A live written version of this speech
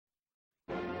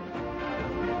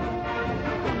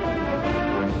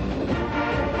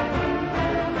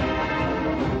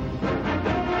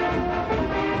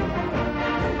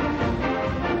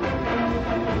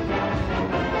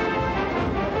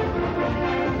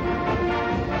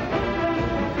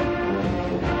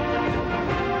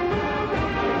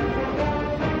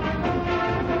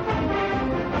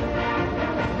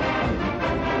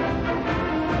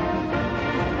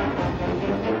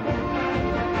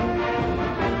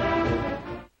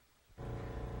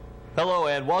Hello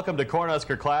and welcome to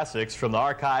Cornhusker Classics from the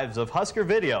archives of Husker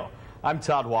Video. I'm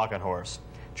Todd Walkenhorst.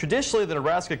 Traditionally, the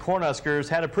Nebraska Cornhuskers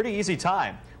had a pretty easy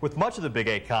time with much of the Big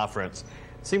 8 Conference.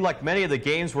 It seemed like many of the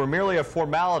games were merely a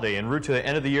formality en route to the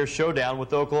end-of-the-year showdown with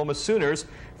the Oklahoma Sooners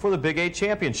for the Big 8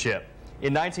 Championship.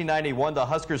 In 1991, the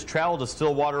Huskers traveled to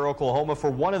Stillwater, Oklahoma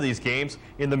for one of these games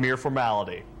in the mere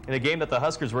formality, in a game that the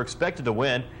Huskers were expected to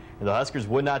win, and the Huskers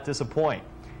would not disappoint.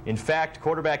 In fact,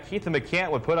 quarterback Keith McCant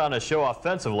would put on a show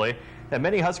offensively that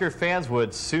many Husker fans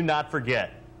would soon not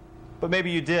forget. But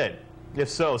maybe you did. If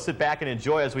so, sit back and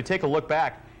enjoy as we take a look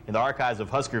back in the archives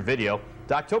of Husker Video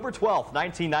to October 12,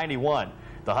 1991,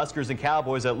 the Huskers and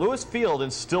Cowboys at Lewis Field in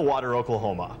Stillwater,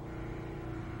 Oklahoma.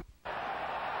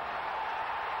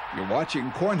 You're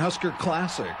watching Cornhusker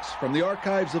Classics from the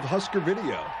archives of Husker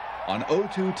Video on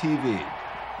O2 TV.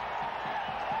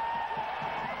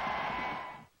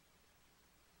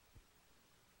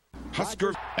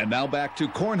 Husker. And now back to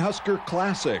Cornhusker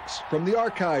Classics from the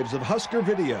archives of Husker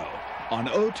Video on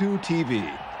O2 TV.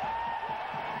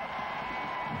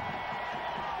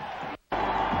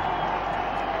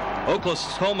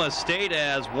 Oklahoma State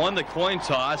has won the coin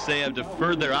toss. They have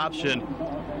deferred their option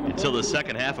until the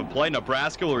second half of play.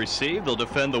 Nebraska will receive. They'll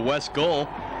defend the west goal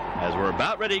as we're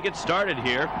about ready to get started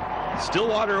here.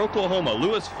 Stillwater, Oklahoma,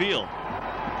 Lewis Field.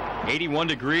 81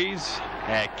 degrees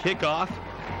at kickoff.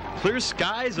 Clear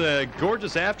skies, a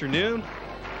gorgeous afternoon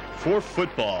for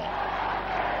football.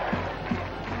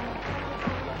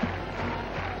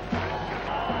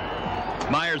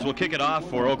 Myers will kick it off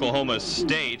for Oklahoma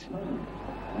State.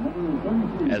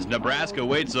 As Nebraska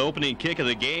waits the opening kick of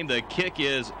the game, the kick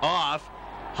is off.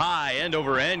 High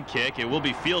end-over-end kick. It will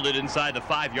be fielded inside the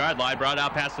 5-yard line, brought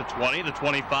out past the 20, the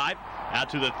 25, out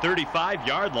to the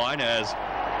 35-yard line as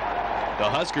the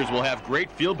Huskers will have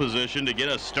great field position to get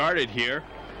us started here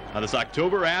on this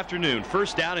October afternoon.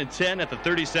 First down and 10 at the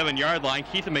 37-yard line.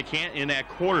 Keith McCant in at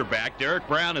quarterback. Derek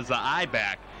Brown is the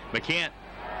I-back. McCant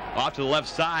off to the left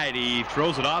side. He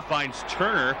throws it off, finds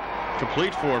Turner,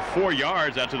 complete for 4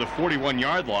 yards out to the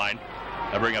 41-yard line.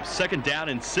 That'll bring up second down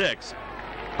and 6.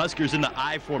 Huskers in the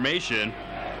I formation.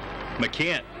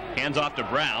 McCant hands off to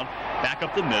Brown, back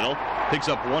up the middle, picks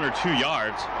up 1 or 2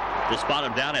 yards. We'll spot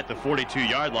him down at the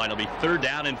 42-yard line. It'll be third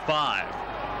down and 5.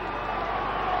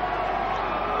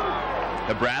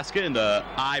 Nebraska in the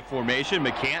I formation.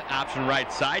 McCant, option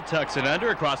right side, tucks it under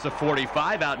across the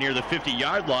 45 out near the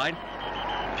 50-yard line.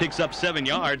 Picks up 7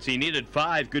 yards. He needed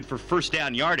 5. Good for first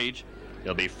down yardage.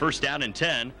 It'll be first down and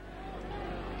 10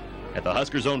 at the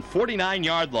Huskers' own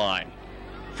 49-yard line.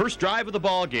 First drive of the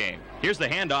ball game. Here's the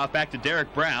handoff back to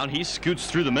Derek Brown. He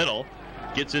scoots through the middle,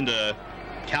 gets into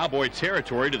Cowboy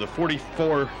territory to the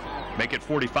 44, make it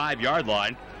 45-yard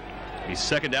line. He's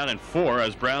second down and 4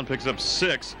 as Brown picks up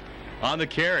 6 on the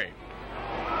carry.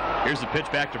 Here's the pitch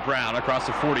back to Brown across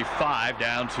the 45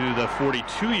 down to the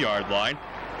 42-yard line.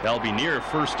 That'll be near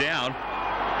first down.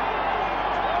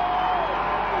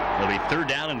 It'll be third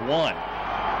down and 1.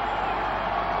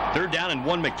 Third down and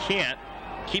 1, McCant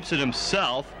keeps it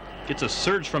himself, gets a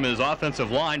surge from his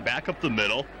offensive line back up the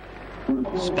middle.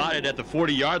 Spotted at the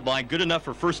 40-yard line, good enough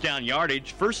for first down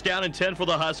yardage. First down and 10 for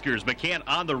the Huskers. McCant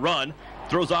on the run,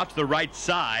 throws off to the right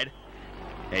side.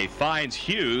 He finds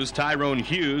Hughes, Tyrone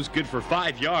Hughes, good for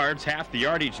 5 yards, half the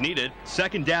yardage needed.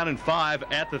 Second down and 5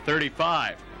 at the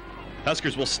 35.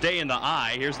 Huskers will stay in the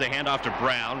I. Here's the handoff to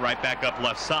Brown, right back up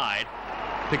left side.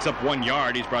 Picks up 1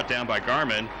 yard. He's brought down by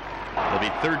Garmin. It'll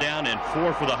be third down and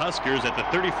 4 for the Huskers at the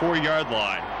 34-yard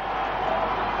line.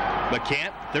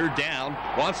 McCant, third down,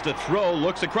 wants to throw,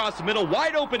 looks across the middle,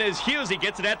 wide open is Hughes. He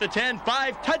gets it at the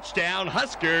 10-5, touchdown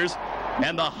Huskers,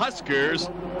 and the Huskers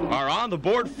are on the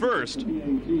board first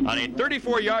on a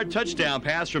 34-yard touchdown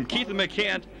pass from Keith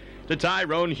McCant to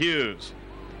Tyrone Hughes.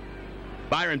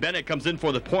 Byron Bennett comes in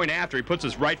for the point after. He puts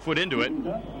his right foot into it,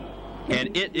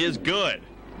 and it is good.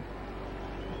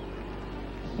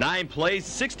 9 plays,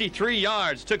 63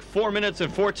 yards, took 4 minutes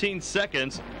and 14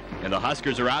 seconds, and the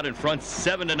Huskers are out in front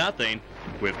 7-0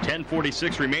 with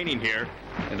 10:46 remaining here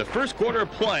in the first quarter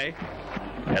of play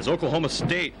as Oklahoma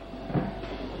State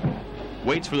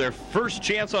waits for their first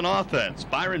chance on offense.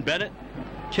 Byron Bennett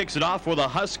kicks it off for the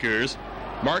Huskers.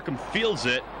 Markham fields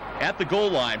it at the goal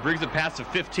line, brings it past the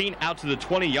 15 out to the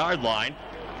 20-yard line,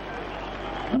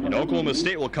 and Oklahoma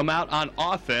State will come out on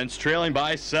offense trailing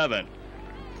by 7.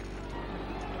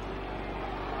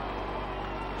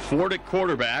 Ford at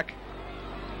quarterback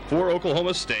for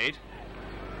Oklahoma State.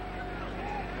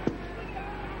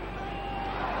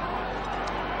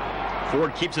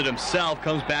 Ford keeps it himself,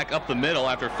 comes back up the middle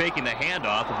after faking the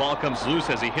handoff. The ball comes loose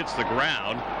as he hits the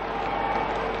ground.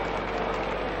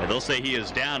 And They'll say he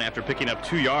is down after picking up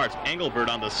 2 yards. Engelbert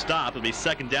on the stop. It'll be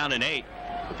 2nd down and 8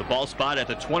 with the ball spot at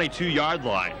the 22-yard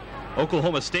line.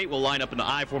 Oklahoma State will line up in the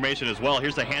I formation as well.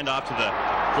 Here's the handoff to the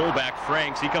fullback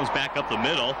Franks. He comes back up the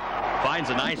middle, finds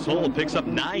a nice hole, picks up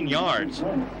 9 yards.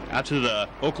 Out to the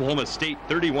Oklahoma State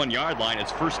 31-yard line.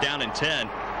 It's 1st down and 10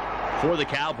 for the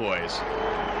Cowboys.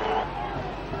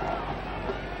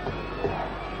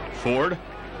 Ford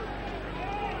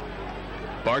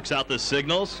barks out the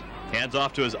signals, hands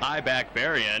off to his I-back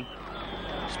Berrien.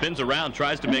 Spins around,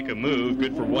 tries to make a move,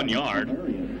 good for 1 yard.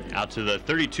 Out to the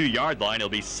 32-yard line. It'll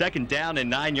be 2nd down and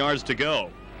 9 yards to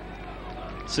go.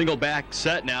 Single back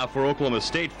set now for Oklahoma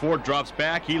State. Ford drops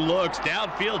back. He looks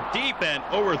downfield deep and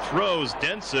overthrows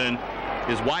Denson,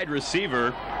 his wide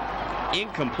receiver.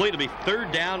 Incomplete. It'll be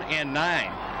 3rd down and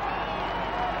 9.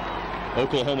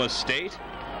 Oklahoma State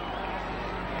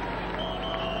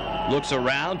looks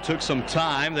around, took some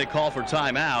time. They call for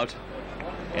timeout.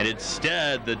 And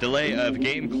instead, the delay of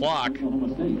game clock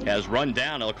has run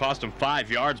down. It'll cost them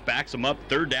 5 yards, backs them up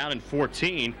 3rd down and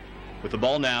 14 with the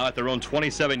ball now at their own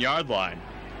 27-yard line.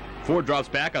 Ford drops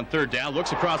back on 3rd down,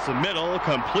 looks across the middle,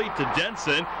 complete to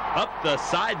Denson, up the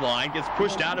sideline, gets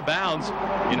pushed out of bounds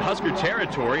in Husker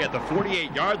territory at the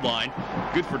 48-yard line.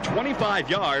 Good for 25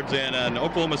 yards and an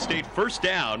Oklahoma State 1st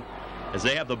down as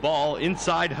they have the ball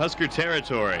inside Husker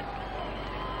territory.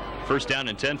 1st down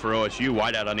and 10 for OSU,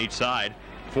 wide out on each side.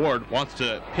 Ford wants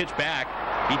to pitch back.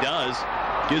 He does.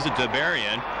 Gives it to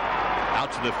Berrien.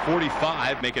 Out to the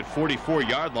 45, make it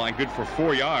 44-yard line. Good for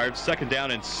 4 yards. 2nd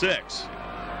down and 6.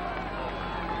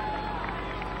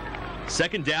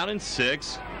 2nd down and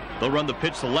 6. They'll run the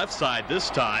pitch to the left side this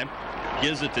time.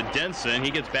 Gives it to Denson. He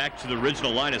gets back to the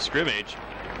original line of scrimmage.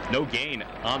 No gain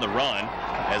on the run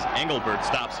as Engelbert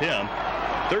stops him.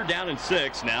 3rd down and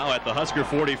 6 now at the Husker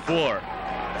 44.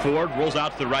 Ford rolls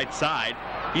out to the right side.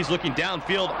 He's looking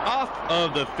downfield off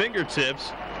of the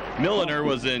fingertips. Milliner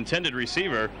was the intended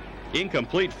receiver.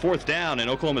 Incomplete. 4th down, and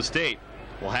Oklahoma State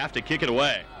will have to kick it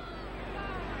away.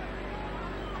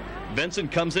 Benson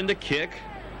comes in to kick.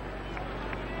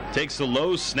 Takes the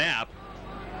low snap.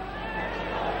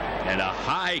 And a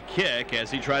high kick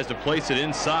as he tries to place it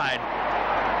inside.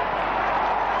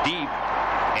 Deep.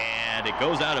 And it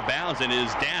goes out of bounds and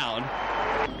is down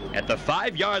at the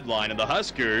 5-yard line, and the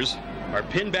Huskers are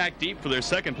pinned back deep for their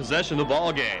 2nd possession of the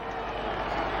ball game.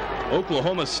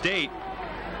 Oklahoma State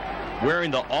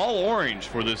wearing the all-orange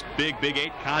for this Big 8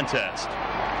 contest.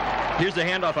 Here's the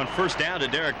handoff on 1st down to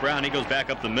Derek Brown. He goes back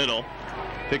up the middle,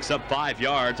 picks up 5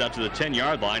 yards out to the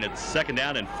 10-yard line. It's 2nd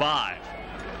down and 5.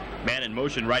 Man in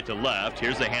motion right to left.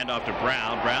 Here's the handoff to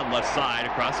Brown. Brown left side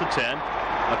across the 10,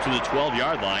 up to the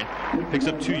 12-yard line. Picks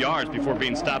up 2 yards before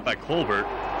being stopped by Colbert.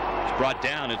 It's brought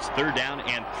down. It's 3rd down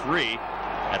and 3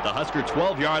 at the Husker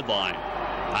 12-yard line.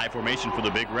 High formation for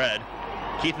the Big Red.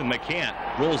 Keithan McCant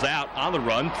rolls out on the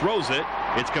run, throws it.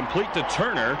 It's complete to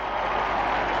Turner.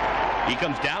 He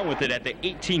comes down with it at the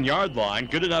 18-yard line.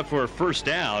 Good enough for a 1st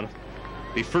down.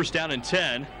 Be 1st down and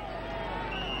 10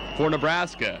 for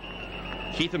Nebraska.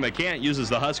 Keithan McCant uses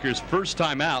the Huskers' first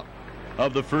timeout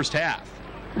of the 1st half.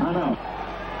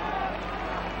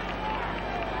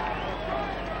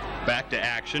 Back to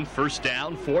action. 1st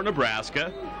down for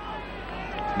Nebraska.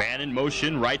 Man in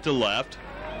motion right to left.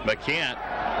 McCant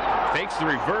fakes the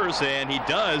reverse, and he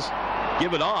does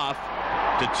give it off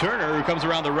to Turner, who comes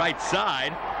around the right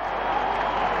side.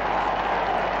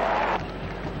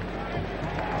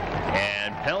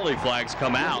 And penalty flags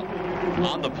come out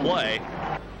on the play.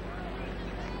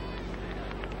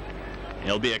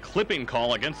 It'll be a clipping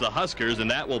call against the Huskers, and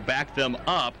that will back them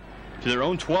up to their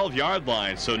own 12-yard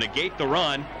line. So negate the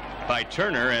run by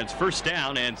Turner, and it's 1st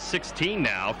down and 16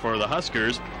 now for the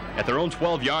Huskers at their own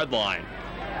 12-yard line.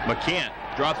 McCant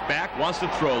drops back, wants to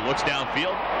throw, looks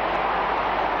downfield.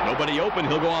 Nobody open.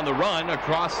 He'll go on the run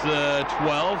across the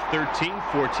 12, 13,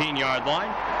 14-yard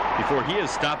line before he is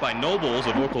stopped by Nobles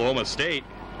of Oklahoma State.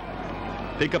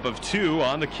 Pickup of 2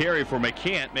 on the carry for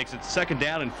McCant makes it 2nd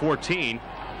down and 14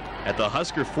 at the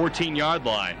Husker 14-yard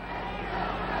line.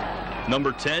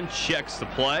 Number 10 checks the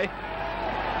play,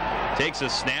 takes a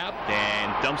snap,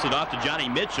 and dumps it off to Johnny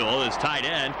Mitchell, his tight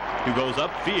end, who goes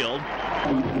upfield,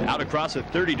 out across the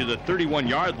 30 to the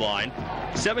 31-yard line.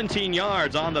 17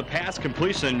 yards on the pass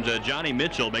completion to Johnny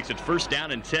Mitchell, makes it 1st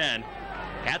down and 10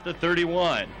 at the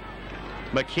 31.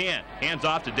 McCant hands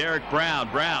off to Derek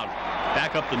Brown. Brown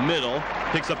back up the middle,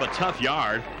 picks up a tough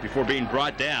yard before being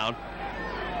brought down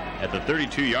at the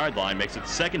 32-yard line, makes it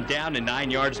 2nd down and 9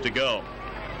 yards to go.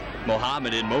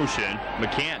 Mohammed in motion.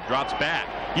 McCant drops back.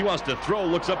 He wants to throw,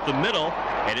 looks up the middle,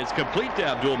 and it's complete to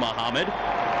Abdul Mohammed.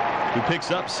 who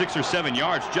picks up 6 or 7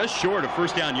 yards, just short of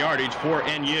first down yardage for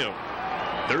NU.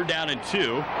 3rd down and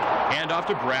 2. Hand off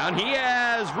to Brown. He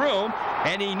has room,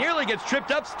 and he nearly gets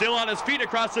tripped up, still on his feet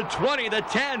across the 20, the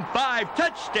 10, 5,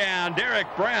 touchdown, Derek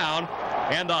Brown.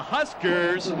 And the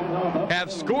Huskers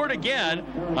have scored again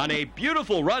on a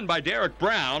beautiful run by Derek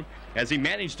Brown as he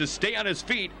managed to stay on his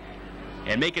feet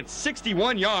and make it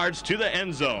 61 yards to the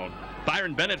end zone.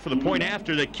 Byron Bennett for the point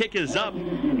after. The kick is up,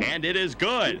 and it is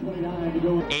good.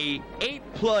 A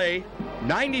 8-play,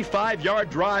 95-yard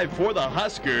drive for the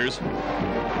Huskers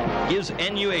gives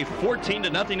NU a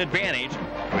 14-0 advantage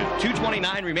with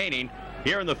 2:29 remaining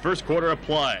here in the first quarter of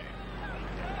play.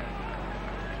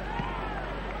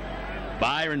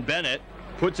 Byron Bennett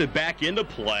puts it back into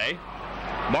play.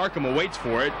 Markham awaits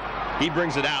for it. He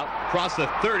brings it out, across the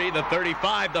 30, the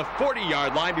 35, the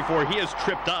 40-yard line before he is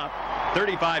tripped up.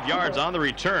 35 yards on the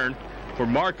return for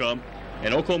Markham.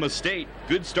 And Oklahoma State,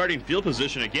 good starting field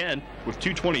position again with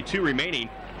 2:22 remaining.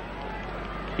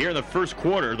 Here in the first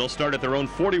quarter, they'll start at their own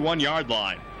 41-yard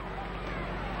line.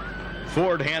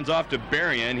 Ford hands off to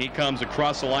Berrien. He comes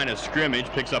across the line of scrimmage,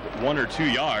 picks up 1 or 2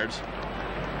 yards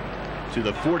to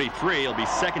the 43. It'll be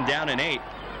 2nd down and 8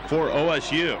 for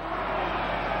OSU.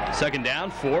 2nd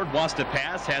down, Ford wants to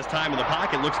pass, has time in the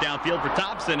pocket, looks downfield for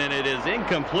Thompson, and it is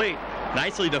incomplete.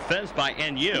 Nicely defensed by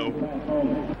NU.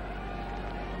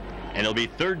 And it'll be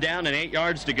 3rd down and 8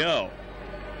 yards to go.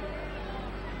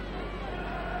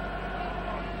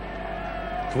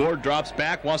 Ford drops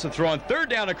back, wants to throw on 3rd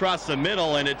down across the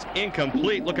middle, and it's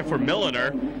incomplete. Looking for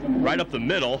Milliner right up the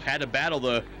middle. Had to battle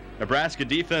the Nebraska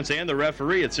defense and the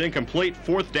referee. It's incomplete.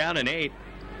 4th down and 8.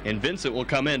 And Vincent will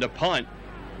come in to punt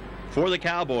for the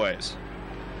Cowboys.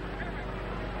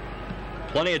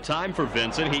 Plenty of time for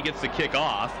Vincent. He gets the kick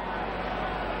off.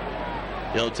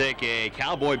 He'll take a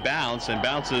Cowboy bounce and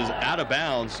bounces out of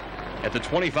bounds at the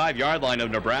 25-yard line of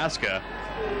Nebraska.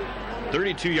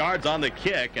 32 yards on the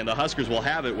kick, and the Huskers will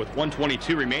have it with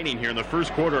 1:22 remaining here in the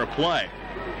first quarter of play.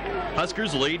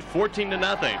 Huskers lead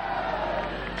 14-0.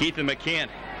 Keithan McCant,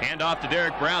 hand off to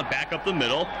Derek Brown, back up the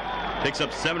middle, picks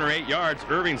up 7 or 8 yards.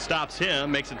 Irving stops him,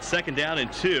 makes it 2nd down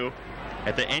and 2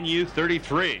 at the NU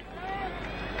 33.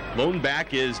 Lone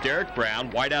back is Derek Brown,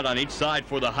 wide out on each side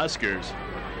for the Huskers.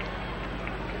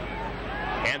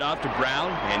 Hand off to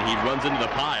Brown, and he runs into the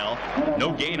pile.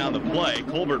 No gain on the play.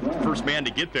 Colbert, first man to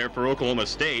get there for Oklahoma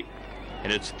State,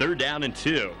 and it's 3rd down and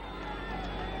 2.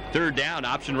 3rd down,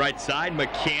 option right side.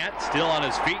 McCant still on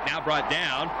his feet, now brought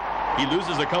down. He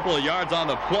loses a couple of yards on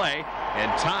the play,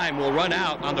 and time will run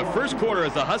out on the first quarter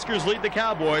as the Huskers lead the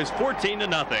Cowboys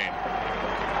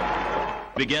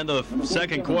 14-0. Begin the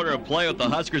second quarter of play with the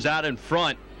Huskers out in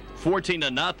front,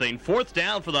 14-0. 4th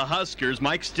down for the Huskers.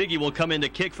 Mike Stiggy will come in to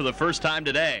kick for the first time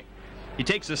today. He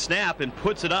takes a snap and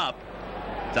puts it up.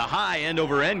 It's a high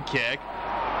end-over-end kick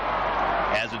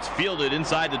as it's fielded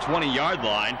inside the 20-yard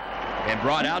line and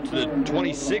brought out to the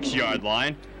 26-yard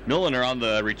line. Milliner on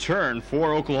the return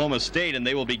for Oklahoma State, and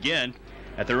they will begin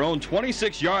at their own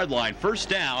 26-yard line. 1st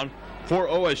down for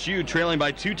OSU, trailing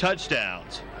by 2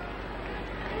 touchdowns.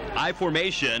 I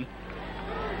formation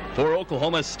for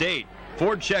Oklahoma State.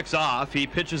 Ford checks off. He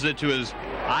pitches it to his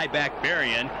I-back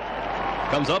Berrien.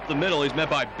 Comes up the middle. He's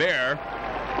met by Bear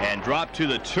and dropped to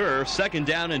the turf. 2nd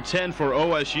down and 10 for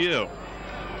OSU.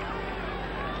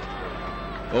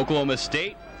 Oklahoma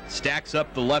State stacks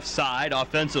up the left side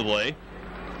offensively.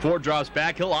 Ford drops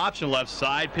back. He'll option left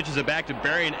side. Pitches it back to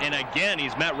Berrien, and again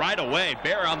he's met right away.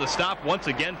 Bear on the stop once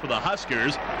again for the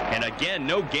Huskers, and again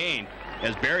no gain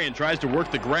as Berrien tries to work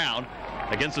the ground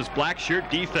against this black shirt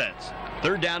defense.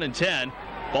 3rd down and 10.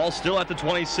 Ball still at the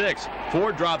 26.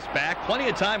 Ford drops back. Plenty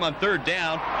of time on 3rd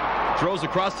down. Throws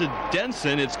across to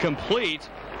Denson. It's complete.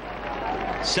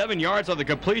 7 yards on the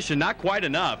completion. Not quite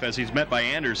enough as he's met by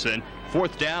Anderson.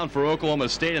 4th down for Oklahoma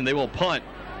State, and they will punt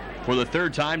for the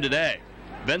 3rd time today.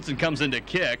 Benson comes in to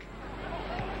kick.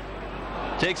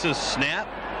 Takes a snap.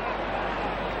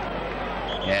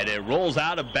 And it rolls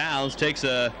out of bounds. Takes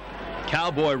a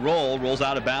Cowboy roll, rolls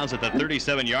out of bounds at the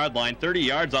 37-yard line. 30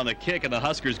 yards on the kick, and the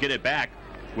Huskers get it back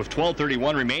with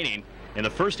 12:31 remaining in the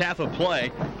first half of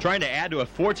play, trying to add to a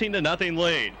 14-0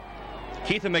 lead.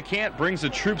 Keithan McCant brings the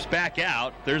troops back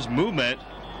out. There's movement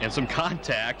and some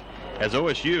contact as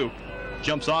OSU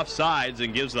jumps off sides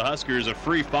and gives the Huskers a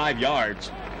free 5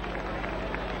 yards.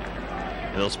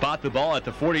 They'll spot the ball at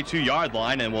the 42-yard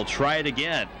line, and we'll try it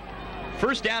again.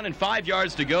 1st down and 5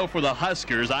 yards to go for the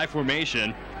Huskers. I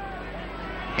formation.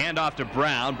 Hand off to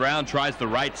Brown. Brown tries the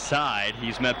right side.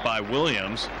 He's met by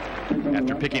Williams.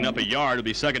 After picking up a yard, it'll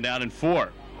be 2nd down and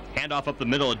 4. Hand off up the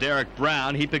middle of Derek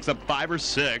Brown. He picks up 5 or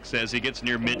 6 as he gets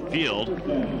near midfield.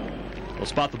 They'll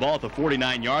spot the ball at the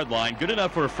 49-yard line. Good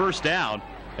enough for a first down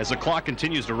as the clock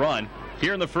continues to run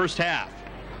here in the first half.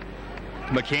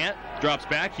 McCant drops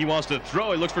back. He wants to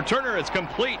throw. He looks for Turner. It's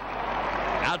complete.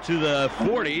 Out to the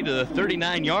 40 to the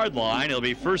 39-yard line. It'll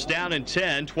be first down and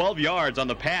 10. 12 yards on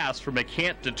the pass from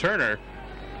McCant to Turner.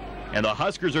 And the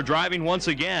Huskers are driving once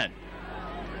again.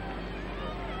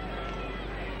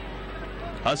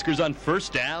 Huskers on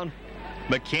first down.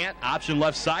 McCant, option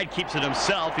left side, keeps it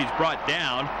himself. He's brought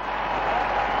down.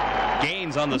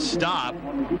 Gains on the stop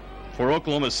for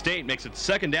Oklahoma State. Makes it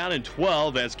second down and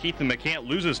 12 as Keithan McCant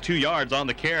loses 2 yards on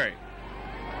the carry.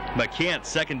 McCant,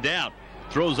 second down,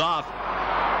 throws off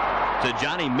to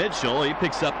Johnny Mitchell. He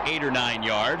picks up 8 or 9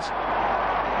 yards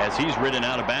as he's ridden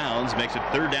out of bounds. Makes it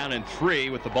third down and 3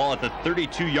 with the ball at the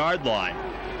 32-yard line.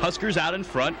 Huskers out in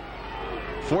front,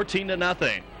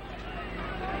 14-0.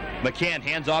 McCant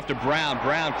hands off to Brown.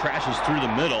 Brown crashes through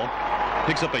the middle,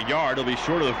 picks up a yard. He'll be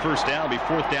short of the first down. It'll be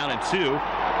fourth down and 2.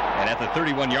 And at the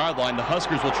 31-yard line, the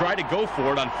Huskers will try to go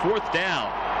for it on fourth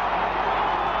down.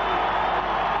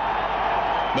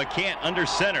 McCant under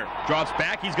center, drops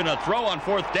back. He's going to throw on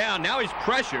fourth down. Now he's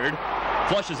pressured,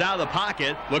 flushes out of the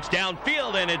pocket, looks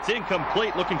downfield, and it's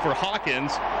incomplete. Looking for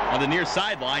Hawkins on the near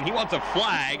sideline. He wants a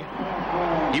flag.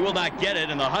 He will not get it,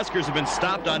 and the Huskers have been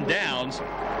stopped on downs.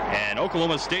 And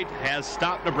Oklahoma State has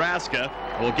stopped Nebraska.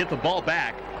 Will get the ball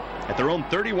back at their own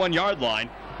 31-yard line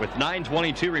with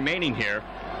 9:22 remaining here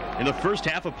in the first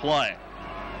half of play.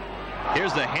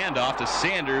 Here's the handoff to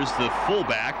Sanders, the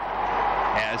fullback,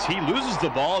 as he loses the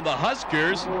ball, and the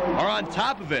Huskers are on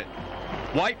top of it.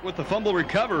 White with the fumble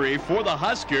recovery for the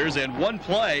Huskers, and one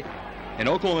play, and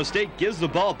Oklahoma State gives the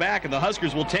ball back, and the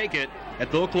Huskers will take it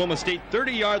at the Oklahoma State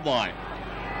 30-yard line.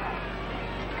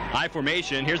 High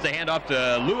formation. Here's the handoff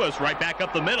to Lewis, right back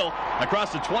up the middle,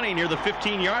 across the 20 near the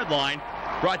 15-yard line.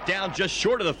 Brought down just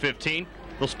short of the 15.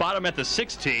 They'll spot him at the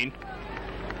 16.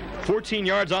 14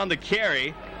 yards on the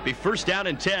carry. Be first down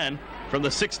and 10 from the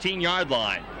 16-yard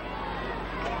line.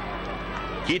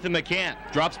 Keithan McCant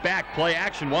drops back, play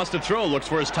action, wants to throw, looks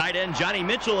for his tight end, Johnny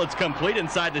Mitchell. It's complete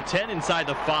inside the 10, inside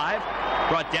the 5.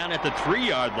 Brought down at the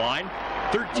 3-yard line.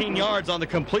 13 yards on the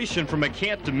completion from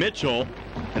McCant to Mitchell,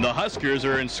 and the Huskers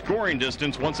are in scoring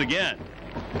distance once again.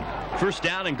 First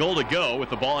down and goal to go with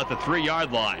the ball at the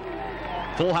 3-yard line.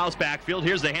 Full house backfield.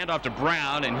 Here's the handoff to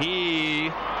Brown, and he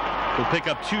will pick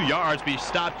up 2 yards, be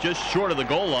stopped just short of the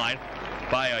goal line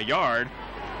by a yard.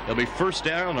 They'll be first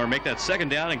down, or make that second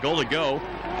down and goal to go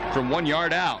from 1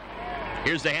 yard out.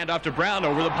 Here's the handoff to Brown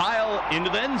over the pile into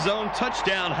the end zone.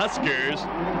 Touchdown Huskers.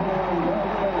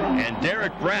 And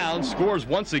Derek Brown scores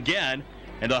once again,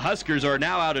 and the Huskers are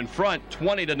now out in front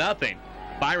 20-0.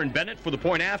 Byron Bennett for the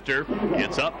point after.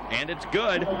 It's up, and it's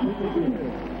good.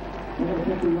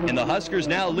 And the Huskers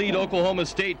now lead Oklahoma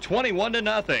State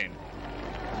 21-0.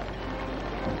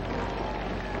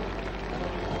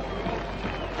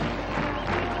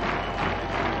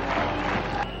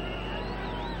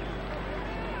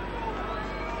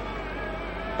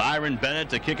 Byron Bennett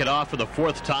to kick it off for the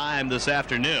 4th time this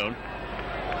afternoon.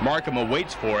 Markham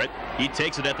awaits for it. He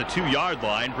takes it at the 2-yard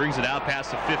line, brings it out past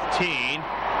the 15,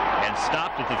 and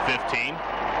stopped at the 15.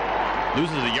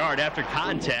 Loses a yard after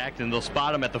contact, and they'll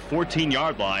spot him at the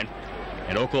 14-yard line.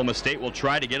 And Oklahoma State will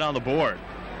try to get on the board.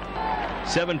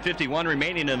 7:51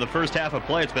 remaining in the first half of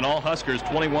play. It's been all Huskers,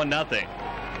 21-0.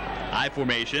 I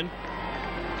formation.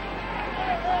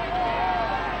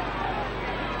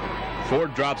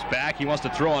 Ford drops back. He wants to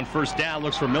throw on first down.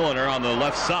 Looks for Milliner on the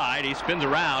left side. He spins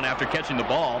around after catching the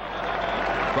ball.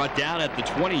 Brought down at the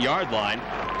 20-yard line.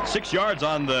 6 yards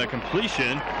on the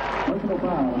completion.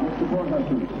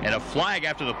 And a flag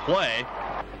after the play.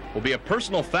 Will be a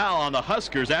personal foul on the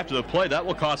Huskers after the play. That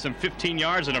will cost them 15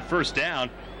 yards and a first down.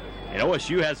 And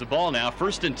OSU has the ball now.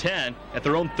 1st and 10 at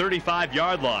their own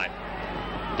 35-yard line.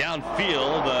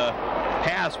 Downfield, the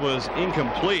pass was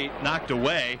incomplete, knocked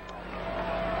away.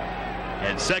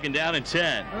 And 2nd down and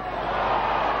 10.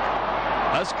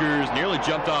 Huskers nearly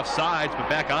jumped off sides, but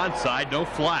back onside, no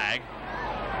flag.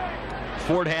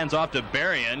 Ford hands off to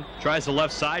Berrien, tries the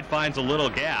left side, finds a little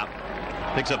gap.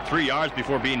 Picks up 3 yards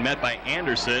before being met by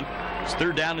Anderson. It's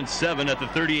 3rd down and 7 at the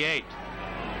 38.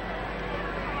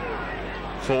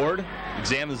 Ford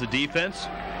examines the defense.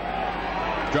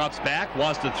 Drops back,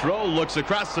 wants to throw, looks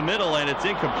across the middle, and it's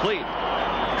incomplete.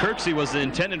 Kirksey was the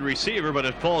intended receiver, but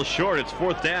it falls short. It's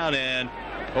 4th down, and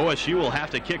OSU will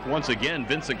have to kick once again.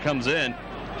 Vincent comes in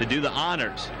to do the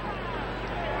honors.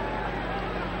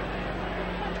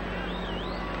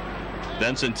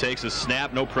 Benson takes a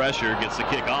snap, no pressure, gets the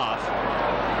kick off.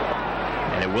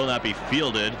 And it will not be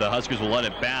fielded. The Huskers will let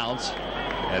it bounce.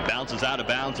 It bounces out of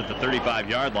bounds at the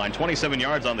 35-yard line. 27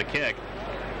 yards on the kick.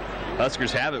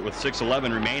 Huskers have it with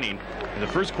 6:11 remaining in the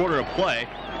first quarter of play,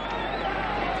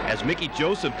 as Mickey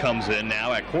Joseph comes in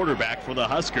now at quarterback for the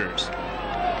Huskers.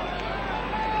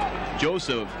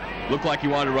 Joseph looked like he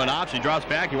wanted to run option. He drops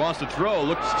back. He wants to throw.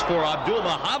 Looks for Abdul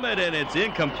Muhammad, and it's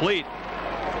incomplete.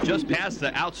 Just past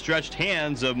the outstretched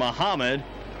hands of Muhammad.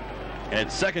 And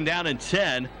it's 2nd down and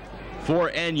 10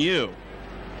 for NU.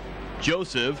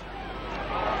 Joseph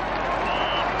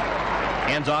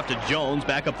hands off to Jones.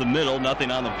 Back up the middle.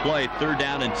 Nothing on the play. 3rd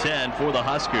down and 10 for the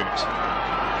Huskers.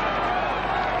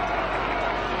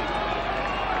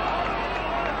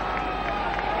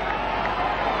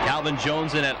 Calvin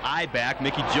Jones in at I-back,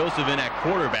 Mickey Joseph in at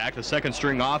quarterback. The second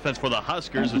string offense for the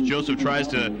Huskers as Joseph tries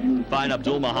to find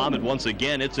Abdul Muhammad once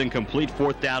again. It's incomplete,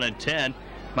 4th down and 10.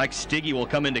 Mike Stiggy will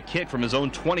come in to kick from his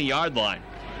own 20-yard line.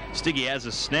 Stiggy has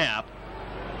a snap.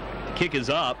 The kick is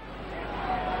up.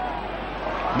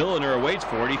 Milliner awaits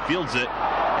for it. He fields it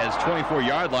as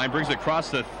 24-yard line, brings it across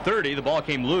the 30. The ball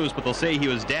came loose, but they'll say he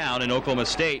was down, and Oklahoma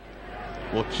State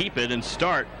will keep it and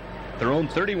start their own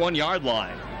 31-yard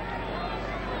line.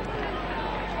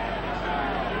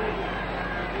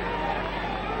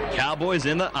 Cowboys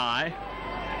in the I.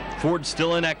 Ford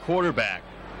still in at quarterback.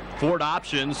 Ford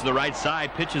options to the right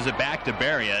side, pitches it back to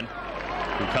Berrien,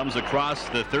 who comes across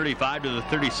the 35 to the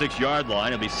 36-yard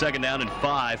line. It'll be 2nd down and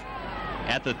 5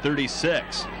 at the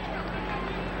 36.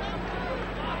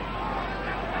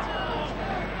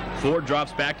 Ford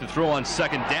drops back to throw on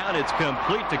 2nd down. It's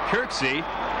complete to Kirksey.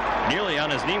 Nearly on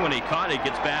his knee when he caught it.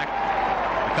 Gets back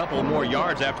a couple more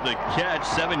yards after the catch.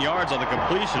 7 yards on the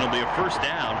completion. It'll be a 1st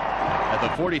down at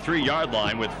the 43-yard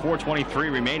line with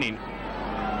 4:23 remaining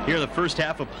here in the first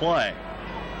half of play.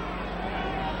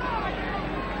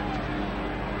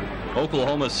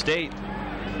 Oklahoma State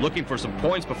looking for some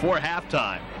points before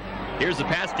halftime. Here's the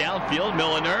pass downfield.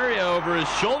 Milliner over his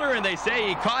shoulder, and they say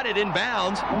he caught it in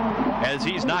bounds as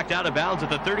he's knocked out of bounds at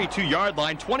the 32-yard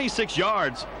line. 26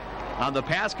 yards on the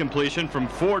pass completion from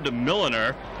Ford to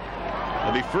Milliner.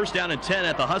 It'll be 1st down and 10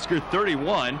 at the Husker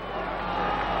 31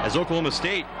 as Oklahoma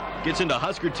State gets into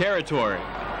Husker territory.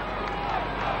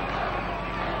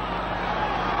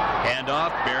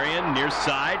 Handoff, Berrien near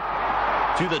side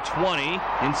to the 20,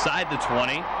 inside the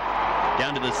 20,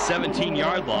 down to the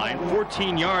 17-yard line.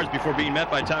 14 yards before being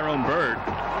met by Tyrone Bird.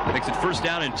 Makes it 1st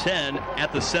down and 10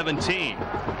 at the 17.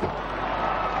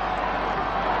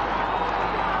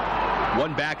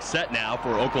 One back set now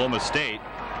for Oklahoma State.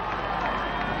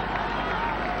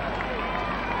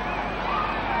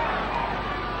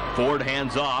 Ford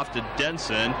hands off to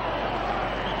Denson.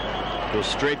 Goes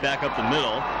straight back up the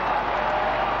middle.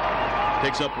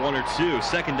 Picks up 1 or 2.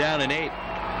 2nd down and 8.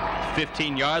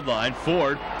 15-yard line.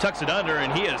 Ford tucks it under,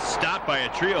 and he is stopped by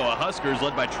a trio of Huskers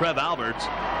led by Trev Alberts.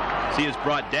 He is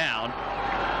brought down.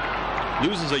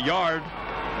 Loses a yard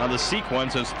on the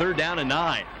sequence as 3rd down and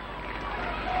 9.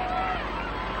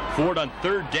 Ford on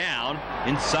 3rd down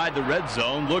inside the red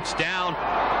zone. Looks down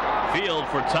field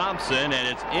for Thompson, and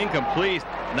it's incomplete.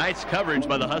 Nice coverage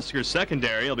by the Huskers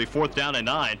secondary. It'll be 4th down and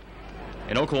 9.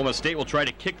 And Oklahoma State will try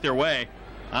to kick their way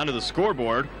onto the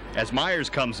scoreboard as Myers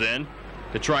comes in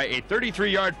to try a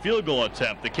 33-yard field goal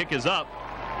attempt. The kick is up,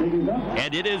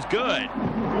 and it is good.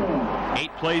 8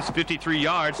 plays, 53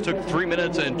 yards, took 3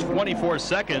 minutes and 24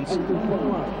 seconds.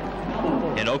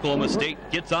 And Oklahoma State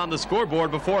gets on the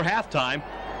scoreboard before halftime,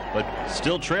 but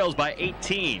still trails by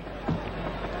 18.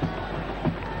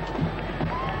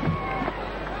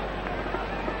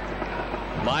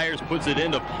 Myers puts it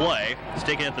into play. It's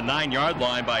taken at the 9-yard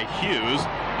line by Hughes.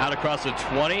 Out across the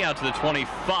 20, out to the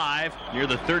 25, near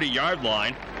the 30-yard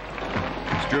line.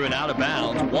 It's driven out of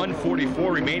bounds.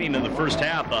 1:44 remaining in the first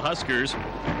half. The Huskers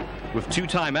with 2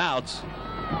 timeouts.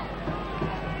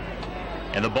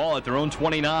 And the ball at their own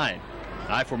 29.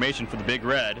 I formation for the Big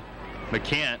Red.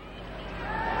 McCant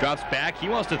drops back. He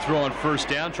wants to throw on 1st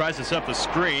down. Tries to set up the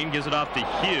screen. Gives it off to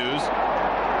Hughes.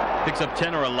 Picks up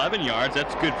 10 or 11 yards.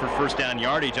 That's good for 1st down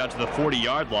yardage out to the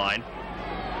 40-yard line.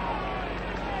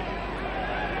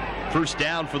 1st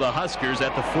down for the Huskers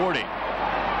at the 40.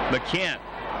 McCant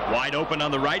wide open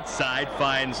on the right side,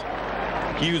 finds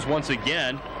Hughes once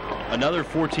again. Another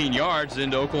 14 yards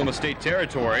into Oklahoma State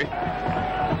territory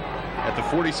at the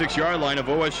 46-yard line of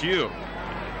OSU.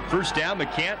 1st down,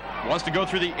 McCant wants to go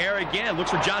through the air again. Looks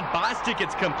for John Bostic.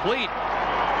 It's complete.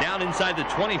 Down inside the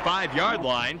 25-yard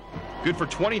line. Good for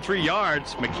 23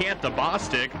 yards. McCant to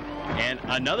Bostic. And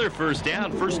another 1st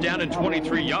down. 1st down and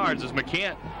 23 yards as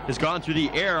McCant has gone through the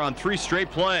air on 3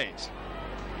 straight plays.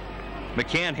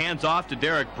 McCant hands off to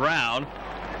Derek Brown.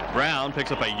 Brown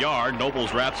picks up a yard.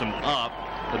 Nobles wraps him up.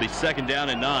 It'll be 2nd down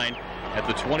and 9 at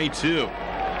the 22.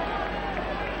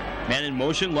 Man in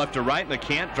motion, left to right.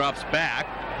 McCant drops back,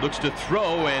 looks to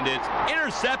throw, and it's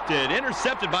intercepted.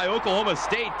 Intercepted by Oklahoma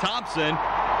State. Thompson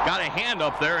got a hand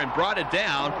up there and brought it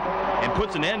down and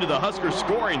puts an end to the Huskers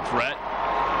scoring threat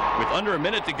with under a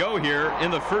minute to go here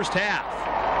in the first half.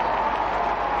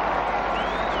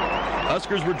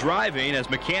 Huskers were driving as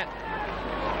McCant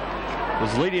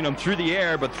was leading them through the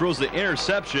air, but throws the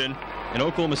interception, and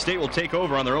Oklahoma State will take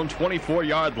over on their own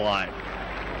 24-yard line.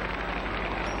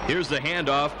 Here's the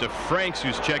handoff to Franks,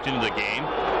 who's checked into the game.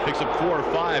 Picks up 4 or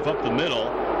 5 up the middle,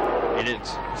 and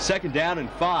it's 2nd down and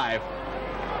 5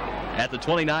 at the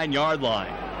 29-yard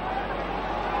line.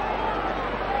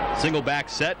 Single back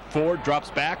set. Ford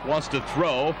drops back, wants to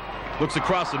throw. Looks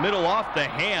across the middle off the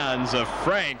hands of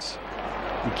Franks,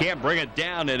 who can't bring it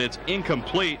down, and it's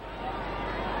incomplete.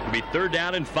 It'll be 3rd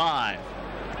down and 5.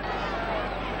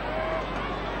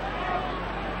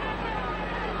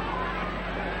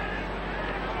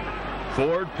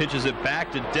 Ford pitches it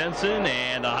back to Denson,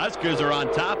 and the Huskers are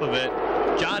on top of it.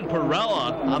 John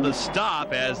Perella on the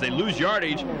stop as they lose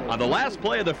yardage on the last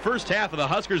play of the first half, of the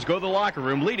Huskers go to the locker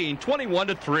room leading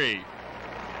 21-3.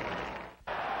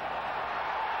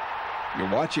 You're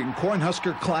watching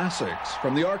Cornhusker Classics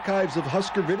from the archives of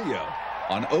Husker Video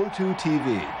on O2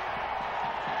 TV.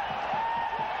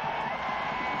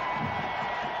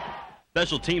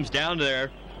 Special teams down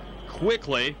there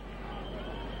quickly,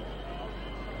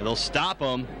 and they'll stop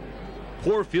them.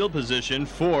 Poor field position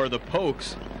for the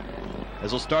Pokes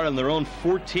as they'll start on their own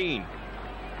 14.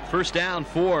 First down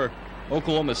for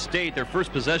Oklahoma State, their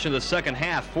first possession of the second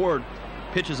half. Ford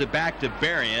pitches it back to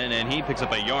Berrien, and he picks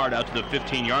up a yard out to the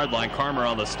 15-yard line. Carmer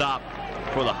on the stop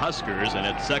for the Huskers, and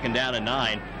it's 2nd down and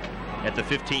 9 at the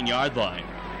 15-yard line.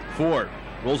 Ford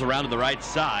rolls around to the right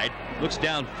side, looks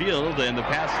downfield, and the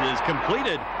pass is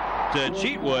completed to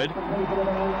Cheatwood.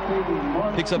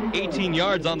 Picks up 18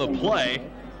 yards on the play.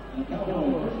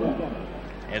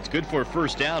 And it's good for a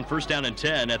first down and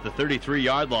 10 at the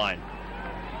 33-yard line.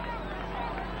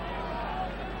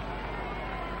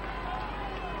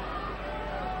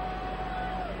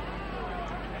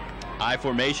 I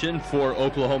formation for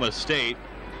Oklahoma State.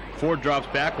 Ford drops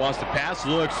back, wants to pass,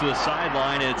 looks to the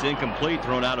sideline, and it's incomplete,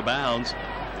 thrown out of bounds.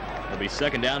 It'll be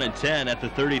 2nd down and 10 at the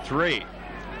 33.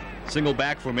 Single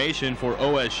back formation for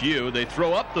OSU. They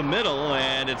throw up the middle,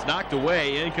 and it's knocked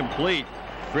away, incomplete.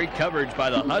 Great coverage by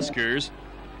the Huskers.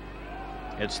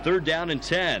 It's 3rd down and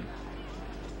 10.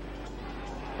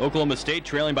 Oklahoma State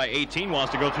trailing by 18,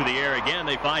 wants to go through the air again.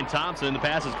 They find Thompson. The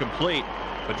pass is complete,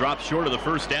 but drops short of the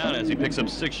first down as he picks up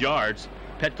 6 yards.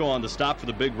 Petco on the stop for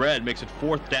the Big Red makes it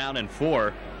 4th down and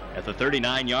 4 at the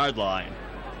 39-yard line.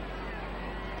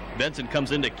 Benson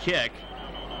comes in to kick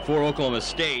for Oklahoma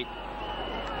State,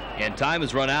 and time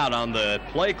has run out on the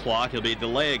play clock. It'll be a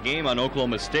delay of game on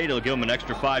Oklahoma State. It'll give them an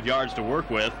extra 5 yards to work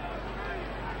with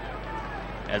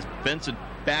as Benson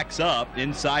backs up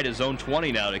inside his own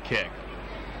 20 now to kick.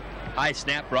 High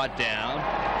snap brought down.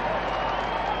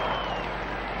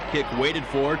 Kick waited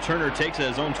for. Turner takes it at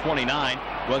his own 29,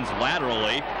 runs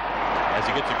laterally as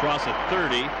he gets across the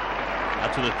 30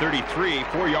 out to the 33.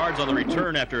 4 yards on the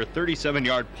return after a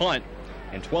 37-yard punt,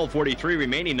 and 12:43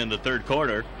 remaining in the third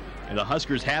quarter, and the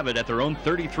Huskers have it at their own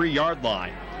 33-yard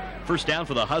line. First down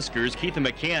for the Huskers. Keith and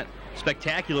McCant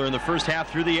spectacular in the first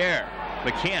half through the air.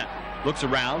 McCant looks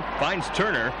around, finds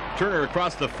Turner. Turner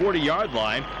across the 40-yard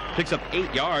line, picks up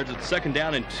 8 yards. It's 2nd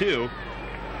down and 2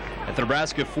 at the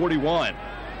Nebraska 41.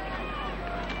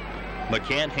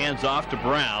 McCant hands off to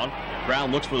Brown.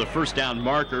 Brown looks for the first down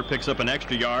marker, picks up an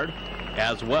extra yard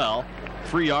as well.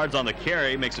 3 yards on the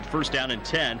carry, makes it 1st down and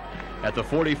 10 at the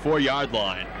 44-yard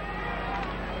line.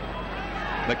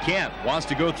 McCant wants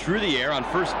to go through the air on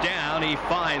first down. He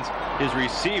finds his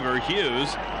receiver,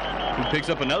 Hughes, who picks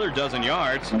up another 12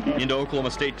 yards into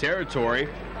Oklahoma State territory.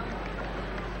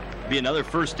 Be another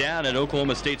first down at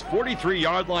Oklahoma State's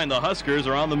 43-yard line. The Huskers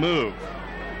are on the move.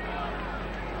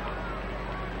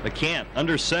 McCant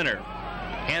under center.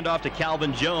 Handoff to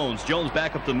Calvin Jones. Jones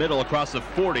back up the middle across the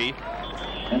 40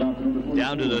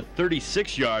 down to the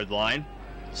 36-yard line.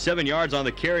 7 yards on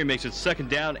the carry, makes it 2nd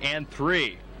down and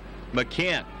 3.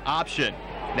 McCant option.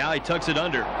 Now he tucks it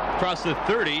under across the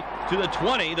 30 to the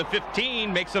 20, the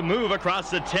 15, makes a move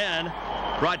across the 10,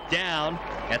 brought down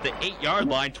at the 8-yard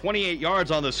line. 28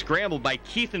 yards on the scramble by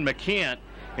Keith and McCant.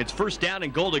 It's 1st down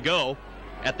and goal to go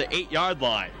at the 8-yard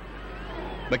line.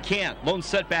 McCant, lone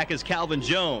setback is Calvin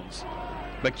Jones.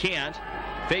 McCant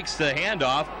fakes the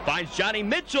handoff, finds Johnny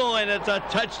Mitchell, and it's a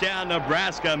touchdown,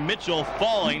 Nebraska. Mitchell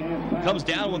falling, comes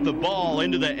down with the ball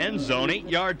into the end zone.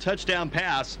 8-yard touchdown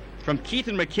pass from Keith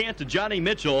and McCant to Johnny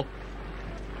Mitchell.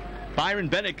 Byron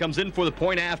Bennett comes in for the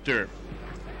point after.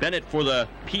 Bennett for the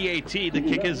PAT. The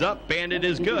kick is up, and it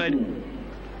is good.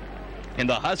 And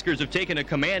the Huskers have taken a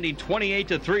commanding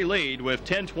 28-3 lead with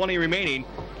 10:20 remaining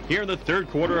here in the third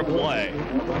quarter of play.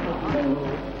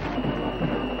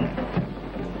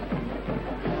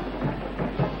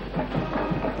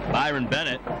 Byron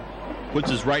Bennett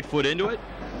puts his right foot into it.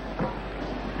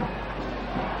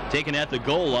 Taken at the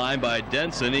goal line by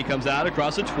Denson. He comes out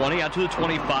across the 20, out to the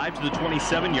 25, to the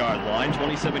 27-yard line.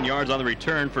 27 yards on the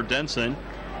return for Denson.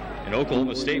 And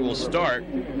Oklahoma State will start.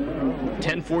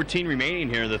 10:14 remaining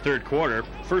here in the third quarter.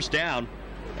 First down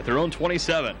at their own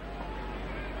 27.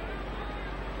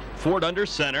 Ford under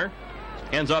center.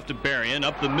 Hands off to Berrien.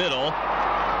 Up the middle.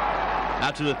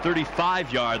 Out to the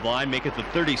 35-yard line. Make it the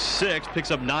 36.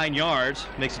 Picks up 9 yards.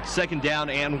 Makes it second down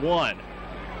and 1.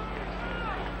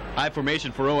 High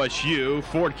formation for OSU.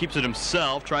 Ford keeps it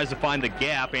himself. Tries to find the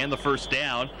gap and the first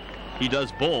down. He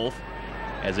does both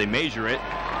as they measure it.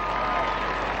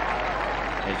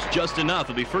 It's just enough.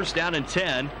 It'll be first down and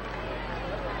 10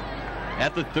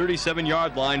 at the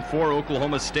 37-yard line for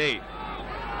Oklahoma State.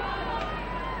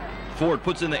 Ford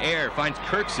puts in the air, finds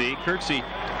Kirksey. Kirksey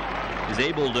is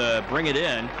able to bring it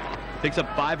in. Picks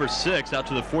up 5 or 6 out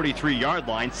to the 43-yard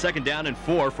line. Second down and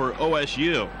 4 for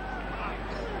OSU.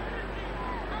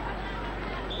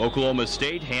 Oklahoma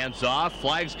State hands off.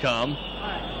 Flags come.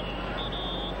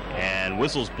 And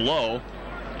whistles blow.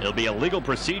 It'll be a legal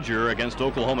procedure against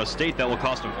Oklahoma State that will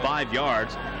cost them 5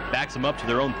 yards. Backs them up to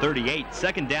their own 38.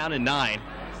 Second down and 9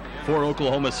 for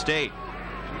Oklahoma State.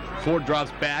 Ford drops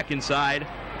back inside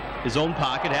his own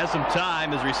pocket. Has some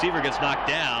time. His receiver gets knocked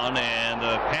down and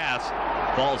the pass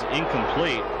falls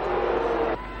incomplete.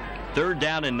 Third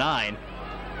down and 9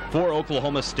 for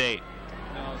Oklahoma State.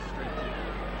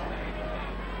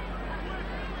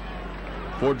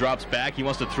 Ford drops back. He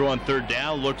wants to throw on third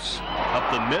down. Looks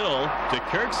up the middle to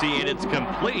Kirksey, and it's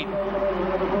complete.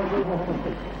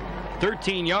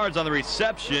 13 yards on the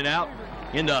reception out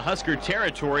into Husker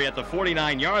territory at the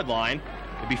 49-yard line.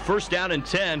 It'd be first down and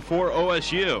 10 for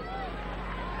OSU.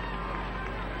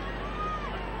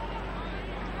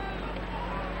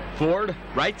 Ford,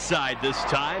 right side this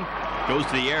time. Goes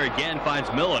to the air again,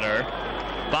 finds Milliner.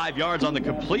 5 yards on the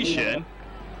completion.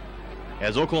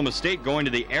 As Oklahoma State going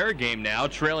to the air game now,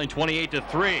 trailing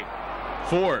 28-3.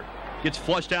 Ford gets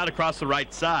flushed out across the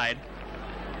right side.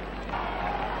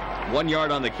 1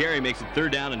 yard on the carry makes it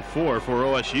third down and 4 for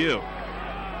OSU.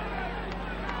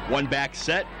 One back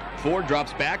set. Ford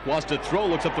drops back, wants to throw,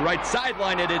 looks up the right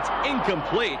sideline, and it's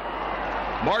incomplete.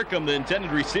 Markham, the intended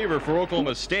receiver for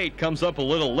Oklahoma State, comes up a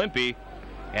little limpy,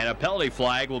 and a penalty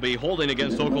flag will be holding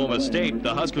against Oklahoma State.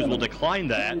 The Huskers will decline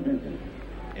that.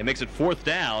 It makes it fourth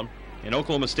down. And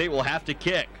Oklahoma State will have to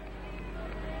kick.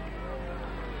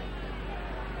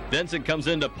 Vincent comes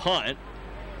in to punt.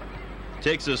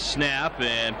 Takes a snap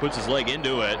and puts his leg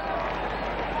into it.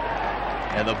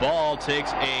 And the ball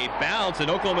takes a bounce, and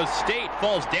Oklahoma State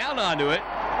falls down onto it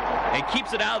and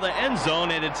keeps it out of the end zone,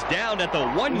 and it's down at the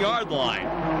 1 yard line.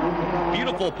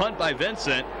 Beautiful punt by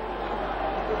Vincent.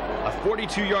 A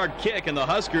 42-yard kick, and the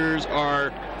Huskers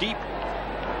are deep,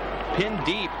 pinned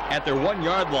deep at their 1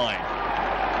 yard line.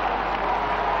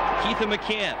 Keith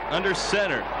McCant under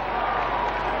center.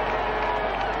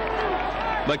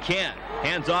 McCant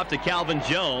hands off to Calvin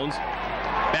Jones.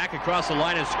 Back across the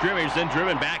line of scrimmage, then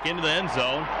driven back into the end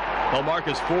zone. They'll mark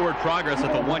his forward progress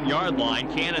at the 1 yard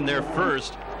line. Cannon there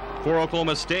first for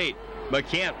Oklahoma State.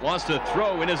 McCant wants to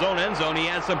throw in his own end zone. He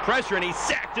has some pressure and he's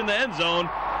sacked in the end zone.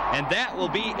 And that will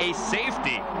be a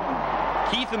safety.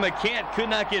 Keith McCant could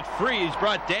not get free. He's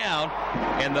brought down.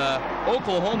 And the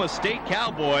Oklahoma State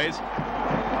Cowboys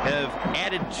have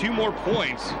added 2 more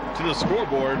points to the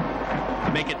scoreboard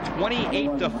to make it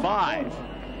 28-5.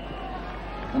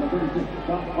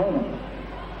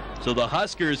 So the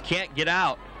Huskers can't get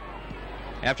out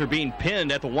after being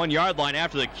pinned at the 1 yard line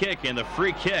after the kick, and the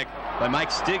free kick by Mike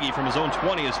Stiggy from his own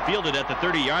 20 is fielded at the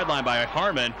 30-yard line by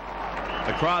Harmon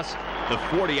across the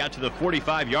 40 out to the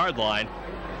 45-yard line.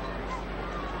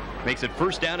 Makes it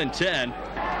first down and 10.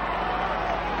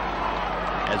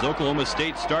 As Oklahoma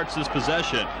State starts this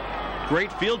possession.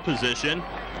 Great field position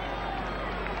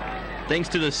thanks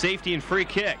to the safety and free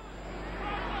kick.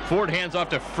 Ford hands off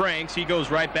to Franks. He goes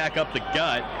right back up the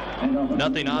gut.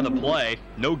 Nothing on the play.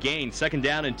 No gain. Second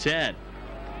down and 10.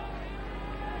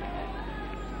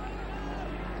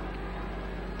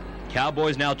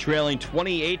 Cowboys now trailing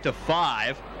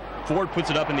 28-5. Ford puts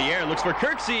it up in the air, looks for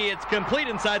Kirksey. It's complete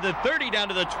inside the 30 down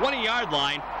to the 20-yard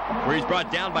line, where he's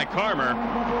brought down by Carmer.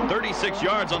 36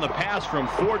 yards on the pass from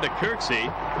Ford to Kirksey.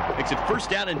 Makes it first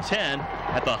down and 10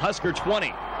 at the Husker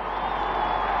 20.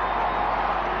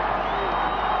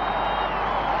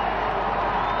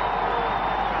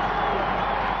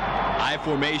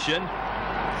 formation.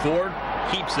 Ford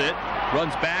keeps it,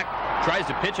 runs back, tries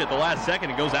to pitch at the last second,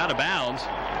 and goes out of bounds.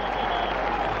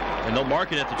 And they'll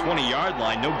mark it at the 20-yard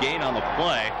line. No gain on the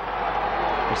play.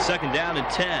 It's second down and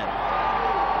 10.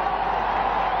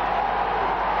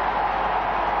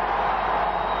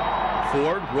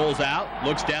 Ford rolls out,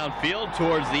 looks downfield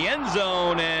towards the end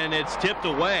zone, and it's tipped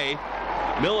away.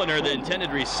 Milliner, the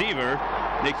intended receiver,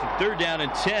 makes it third down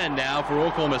and 10 now for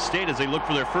Oklahoma State as they look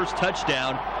for their first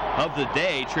touchdown of the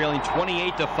day, trailing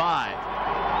 28-5.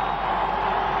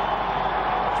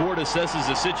 Ford assesses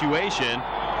the situation.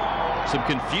 Some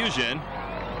confusion.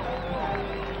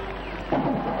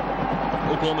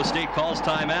 Oklahoma State calls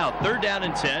timeout. Third down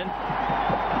and 10.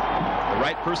 The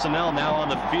right personnel now on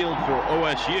the field for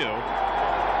OSU.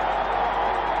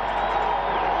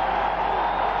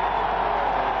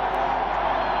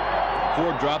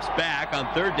 Ford drops back on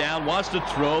third down, wants to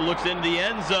throw, looks into the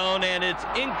end zone, and it's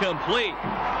incomplete.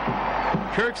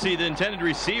 Kirksey, the intended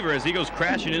receiver, as he goes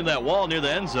crashing into that wall near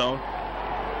the end zone.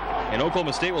 And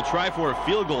Oklahoma State will try for a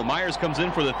field goal. Myers comes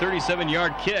in for the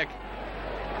 37-yard kick.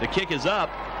 The kick is up,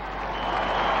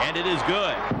 and it is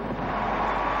good.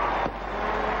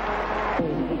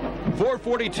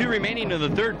 4:42 remaining in the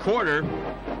third quarter,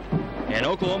 and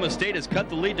Oklahoma State has cut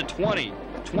the lead to 20,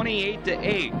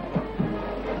 28-8.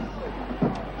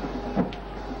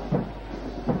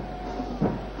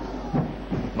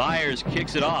 Myers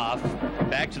kicks it off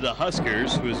back to the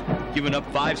Huskers, who's given up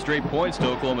 5 straight points to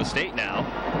Oklahoma State now.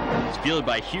 It's fielded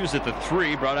by Hughes at the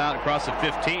 3, brought out across the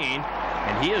 15,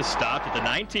 and he is stopped at the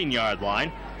 19-yard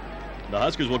line. The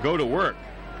Huskers will go to work.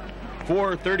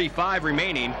 4:35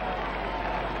 remaining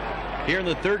here in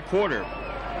the third quarter.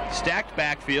 Stacked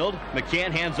backfield.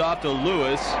 McCann hands off to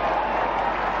Lewis.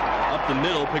 Up the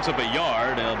middle, picks up a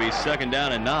yard, and it'll be second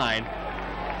down and 9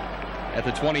 at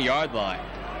the 20-yard line.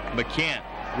 McCann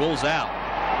rolls out.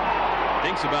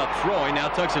 Thinks about throwing, now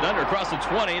tucks it under across the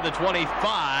 20, the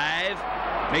 25.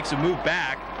 Makes a move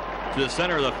back to the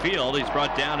center of the field. He's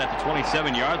brought down at the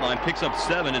 27-yard line, picks up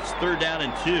 7. It's third down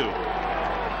and 2.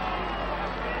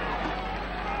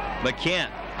 McCann,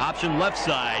 option left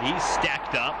side. He's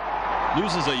stacked up,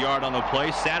 loses a yard on the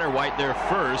play. Satterwhite there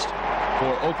first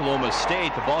for Oklahoma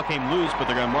State. The ball came loose, but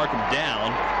they're going to mark him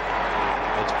down.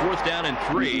 It's fourth down and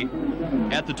 3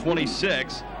 at the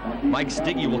 26. Mike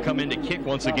Stiggy will come in to kick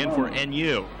once again for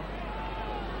NU.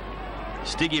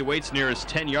 Stiggy waits near his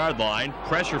 10-yard line.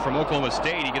 Pressure from Oklahoma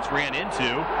State. He gets ran into.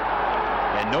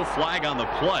 And no flag on the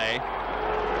play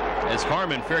as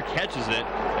Harmon fair catches it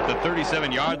at the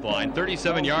 37-yard line.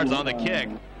 37 yards on the kick.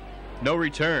 No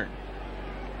return.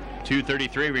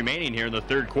 2:33 remaining here in the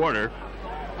third quarter.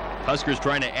 Huskers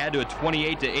trying to add to a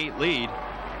 28-8 lead.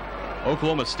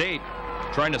 Oklahoma State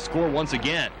trying to score once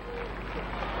again.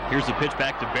 Here's the pitch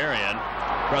back to Berrien.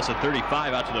 Across the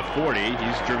 35 out to the 40.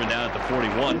 He's driven down at the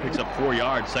 41. Picks up 4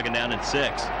 yards. Second down and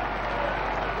 6.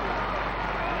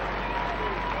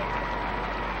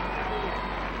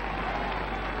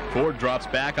 Ford drops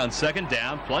back on second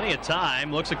down. Plenty of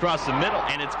time. Looks across the middle,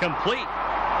 and it's complete.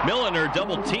 Milliner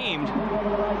double teamed.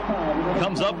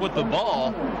 Comes up with the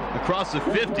ball across the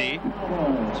 50.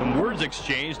 Some words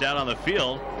exchanged out on the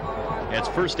field. It's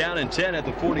first down and 10 at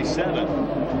the 47.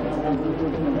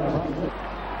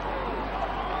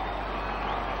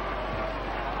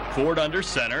 Ford under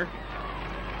center.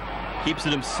 Keeps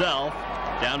it himself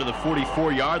down to the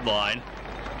 44-yard line.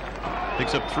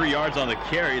 Picks up 3 yards on the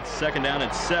carry. It's second down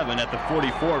and 7 at the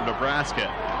 44 of Nebraska.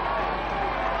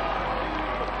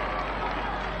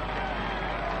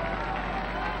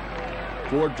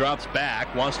 Ford drops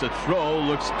back, wants to throw,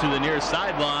 looks to the near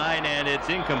sideline, and it's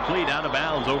incomplete, out of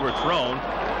bounds, overthrown.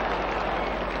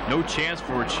 No chance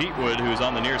for Cheatwood, who's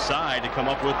on the near side, to come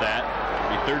up with that.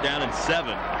 It'll be third down and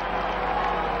 7.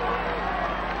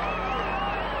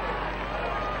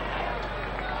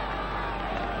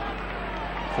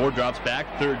 Ford drops back,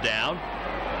 third down,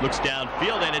 looks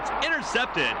downfield, and it's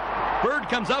intercepted. Bird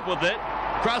comes up with it,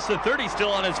 across the 30,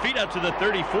 still on his feet up to the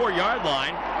 34-yard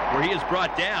line, where he is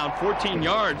brought down. 14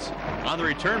 yards on the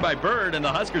return by Bird, and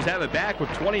the Huskers have it back with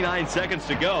 29 seconds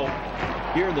to go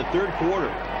here in the third quarter.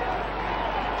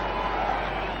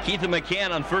 Keitha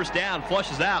McCann on first down,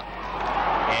 flushes out,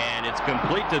 and it's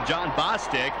complete to John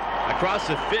Bostic across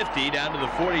the 50 down to the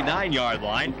 49-yard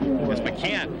line, as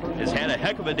McCann has had a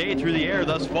heck of a day through the air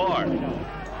thus far.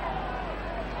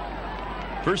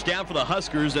 First down for the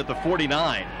Huskers at the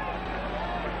 49.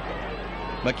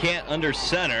 McCann under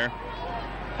center.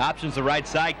 Options the right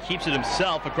side, keeps it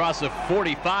himself across the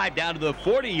 45 down to the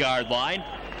 40-yard line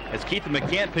as Keitha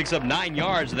McCann picks up 9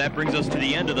 yards, and that brings us to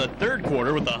the end of the third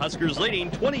quarter with the Huskers leading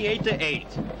 28-8.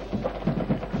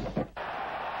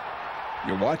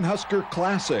 You're watching Husker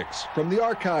Classics from the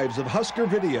archives of Husker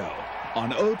Video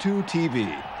on O2 TV.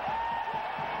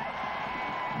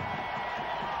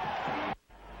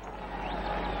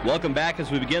 Welcome back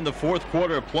as we begin the fourth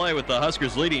quarter of play with the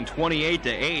Huskers leading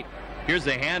 28-8. Here's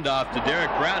the handoff to Derek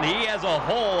Brown. He has a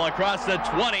hole across the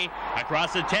 20,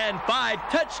 across the 10,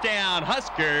 5, touchdown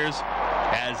Huskers,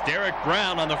 as Derek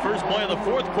Brown on the first play of the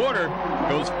fourth quarter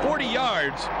goes 40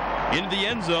 yards into the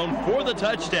end zone for the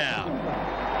touchdown.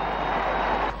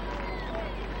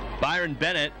 Byron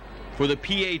Bennett for the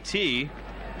PAT.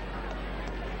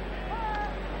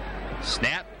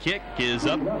 Snap, kick is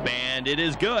up, and it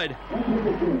is good.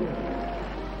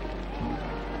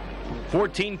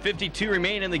 14:52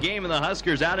 remain in the game, and the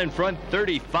Huskers out in front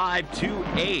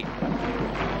 35-8.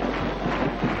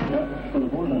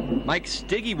 Mike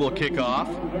Stiggy will kick off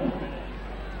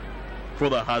for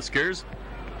the Huskers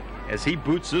as he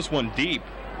boots this one deep.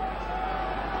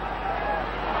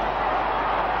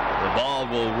 The ball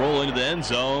will roll into the end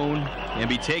zone and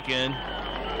be taken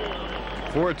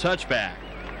for a touchback.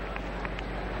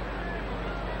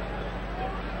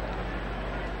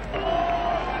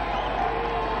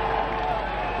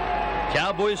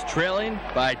 Cowboys trailing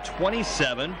by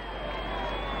 27.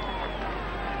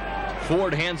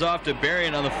 Ford hands off to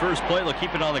Berrien on the first play. They'll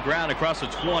keep it on the ground across the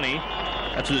 20.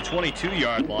 Up to the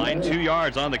 22-yard line. 2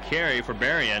 yards on the carry for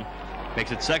Berrien.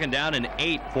 Makes it second down and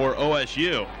 8 for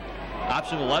OSU.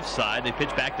 Option to the left side. They pitch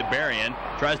back to Berrien.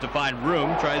 Tries to find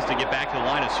room. Tries to get back to the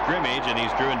line of scrimmage, and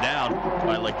he's driven down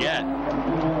by Leggett.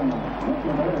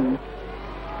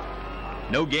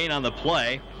 No gain on the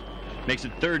play. Makes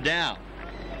it third down.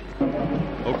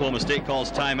 Oklahoma State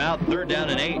calls timeout. Third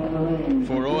down and 8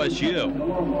 for OSU.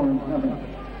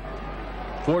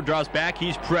 Ford draws back.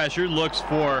 He's pressured. Looks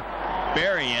for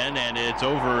Berrien, and it's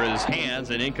over his hands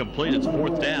and incomplete. It's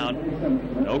fourth down.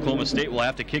 And Oklahoma State will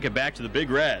have to kick it back to the Big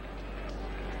Red.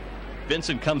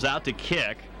 Vincent comes out to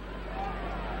kick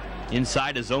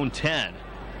inside his own 10.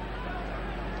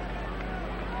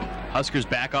 Huskers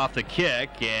back off the kick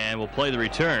and will play the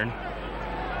return.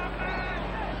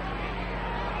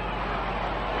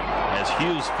 As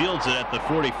Hughes fields it at the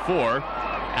 44,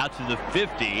 out to the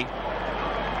 50.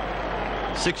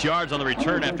 6 yards on the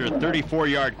return after a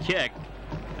 34-yard kick.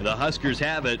 And the Huskers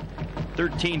have it.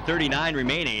 13:39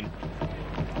 remaining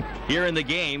here in the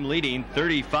game, leading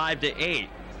 35-8.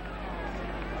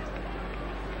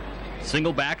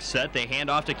 Single back set. They hand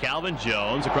off to Calvin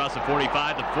Jones across the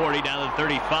 45, the 40, down to the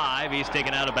 35. He's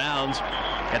taken out of bounds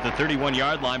at the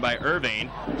 31-yard line by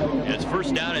Irving. And it's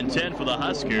first down and 10 for the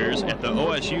Huskers at the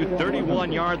OSU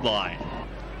 31-yard line.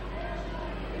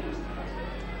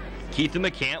 Keith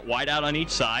McCant wide out on each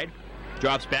side.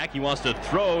 Drops back. He wants to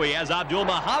throw. He has Abdul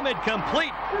Muhammad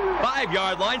complete.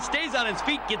 5-yard line. Stays on his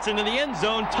feet. Gets into the end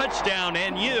zone. Touchdown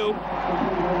NU.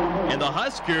 And the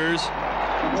Huskers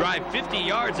drive 50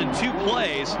 yards in 2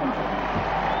 plays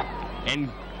and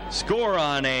score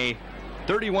on a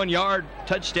 31-yard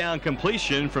touchdown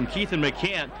completion from Keith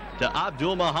McCant to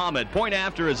Abdul Muhammad. Point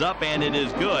after is up, and it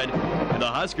is good. And the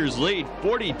Huskers lead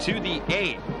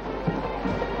 42-8.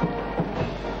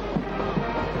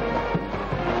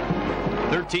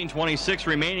 13:26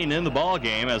 remaining in the ball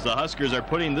game as the Huskers are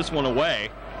putting this one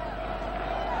away.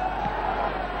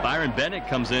 Byron Bennett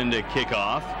comes in to kick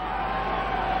off.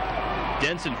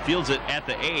 Denson fields it at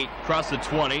the 8, across the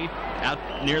 20, out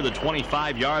near the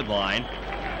 25-yard line.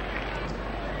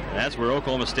 And that's where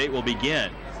Oklahoma State will begin.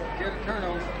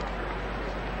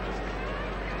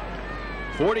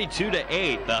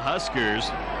 42-8, the Huskers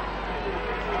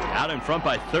out in front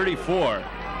by 34.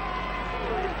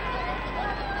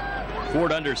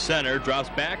 Ford under center, drops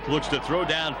back, looks to throw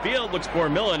downfield, looks for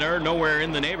Milliner, nowhere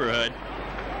in the neighborhood.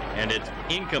 And it's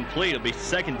incomplete. It'll be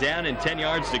second down and 10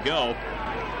 yards to go.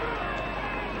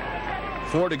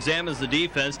 Ford examines the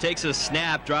defense, takes a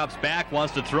snap, drops back,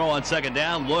 wants to throw on second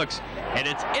down, looks, and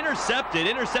it's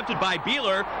intercepted by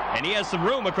Beeler, and he has some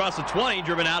room across the 20,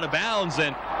 driven out of bounds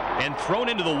and thrown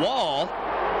into the wall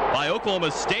by Oklahoma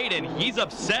State, and he's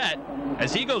upset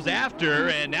as he goes after,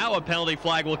 and now a penalty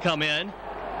flag will come in.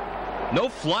 No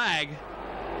flag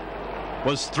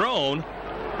was thrown,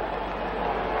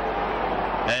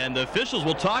 and the officials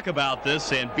will talk about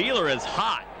this, and Beeler is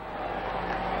hot.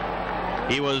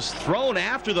 He was thrown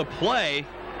after the play.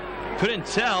 Couldn't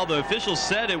tell. The officials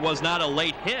said it was not a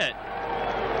late hit.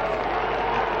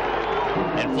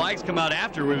 And flags come out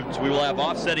afterwards. We will have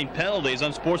offsetting penalties.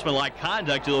 Unsportsmanlike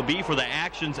conduct. It will be for the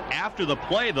actions after the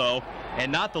play, though,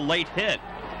 and not the late hit.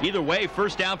 Either way,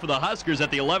 first down for the Huskers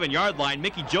at the 11-yard line.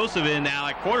 Mickey Joseph in now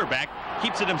at quarterback.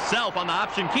 Keeps it himself on the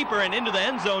option keeper and into the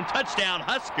end zone. Touchdown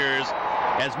Huskers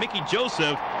as Mickey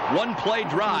Joseph One-play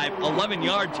drive,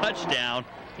 11-yard touchdown,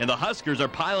 and the Huskers are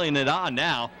piling it on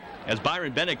now as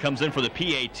Byron Bennett comes in for the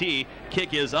PAT.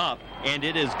 Kick is up, and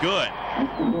it is good.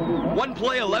 One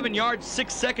play, 11-yard,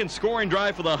 6-second scoring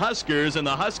drive for the Huskers, and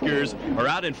the Huskers are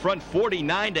out in front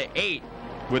 49-8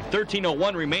 with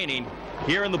 13:01 remaining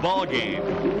here in the ball game.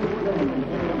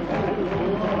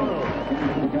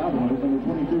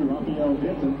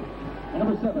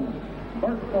 Number 7,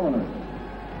 Bart Fuller.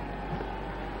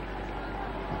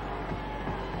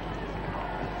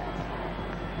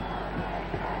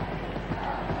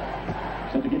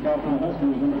 Set to kick off for the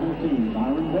Huskers, number 13,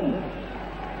 Byron Bennett.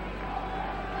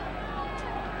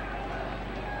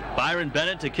 Byron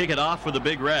Bennett to kick it off for the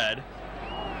Big Red.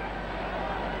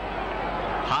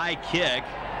 High kick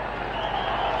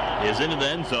is into the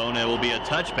end zone. It will be a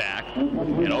touchback,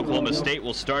 and Oklahoma State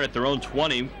will start at their own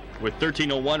 20 with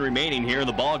 13:01 remaining here in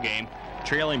the ball game,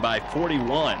 trailing by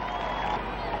 41.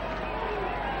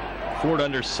 Ford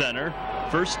under center,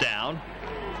 first down.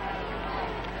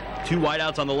 Two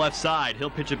wideouts on the left side.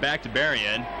 He'll pitch it back to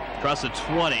Berrien across the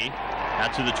 20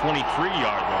 out to the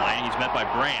 23-yard line. He's met by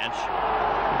Branch.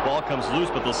 The ball comes loose,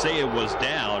 but they'll say it was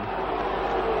down.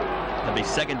 That'll be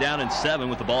 2nd down and 7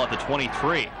 with the ball at the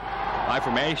 23. High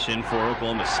formation for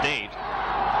Oklahoma State.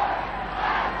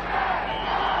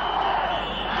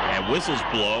 And whistles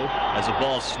blow as the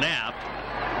ball snapped.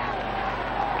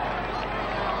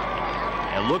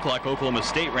 It looked like Oklahoma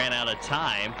State ran out of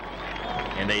time,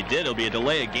 and they did. It'll be a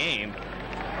delay of game.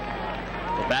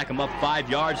 They'll back them up 5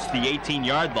 yards to the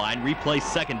 18-yard line. Replay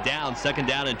 2nd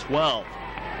down and 12.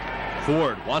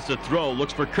 Ford wants to throw,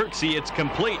 looks for Kirksey. It's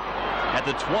complete at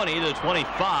the 20 to the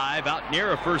 25, out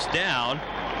near a first down.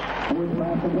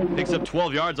 Picks up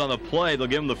 12 yards on the play. They'll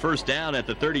give him the first down at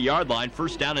the 30-yard line.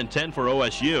 1st down and 10 for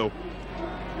OSU.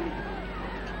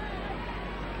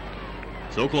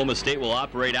 So Oklahoma State will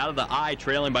operate out of the I,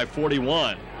 trailing by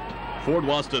 41. Ford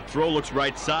wants to throw, looks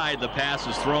right side. The pass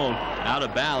is thrown out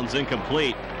of bounds,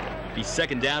 incomplete. Be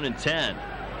 2nd down and 10.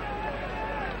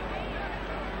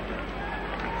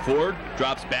 Ford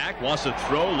drops back, wants to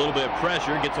throw, a little bit of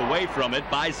pressure, gets away from it,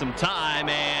 buys some time,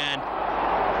 and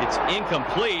it's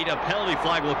incomplete. A penalty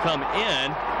flag will come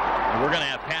in, and we're going to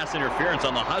have pass interference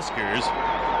on the Huskers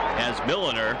as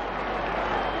Milliner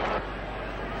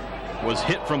was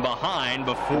hit from behind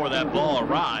before that ball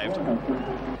arrived.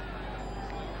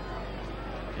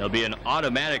 It'll be an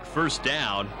automatic first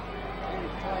down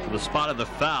for the spot of the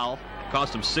foul.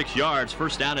 Cost him 6 yards.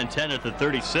 1st down and 10 at the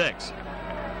 36.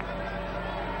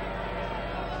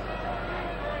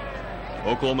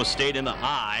 Oklahoma State in the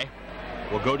I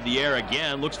will go to the air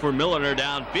again. Looks for Milliner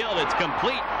downfield. It's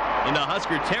complete into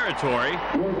Husker territory.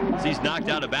 He's knocked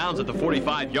out of bounds at the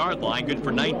 45-yard line. Good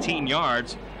for 19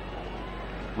 yards.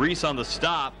 Reese on the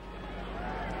stop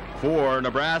for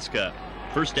Nebraska.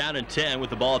 1st down and 10 with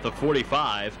the ball at the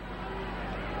 45.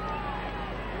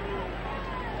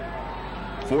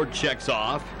 Ford checks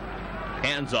off,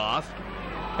 hands off.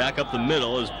 Back up the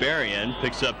middle as Berrien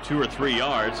picks up 2 or 3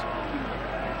 yards.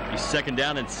 He's 2nd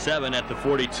down and 7 at the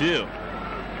 42.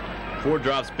 Ford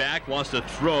drops back, wants to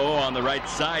throw on the right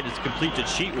side. It's complete to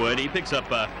Cheatwood. He picks up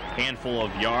a handful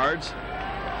of yards.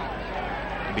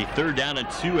 It'll be 3rd down and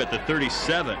 2 at the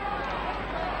 37.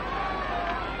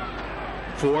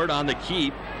 Ford on the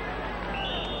keep.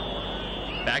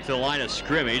 Back to the line of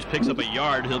scrimmage. Picks up a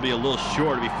yard. He'll be a little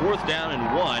short. It'll be 4th down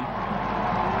and 1.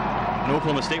 And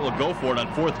Oklahoma State will go for it on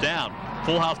 4th down.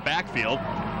 Full house backfield.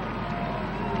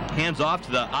 Hands off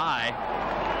to the I.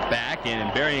 Back,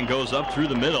 and Berrien goes up through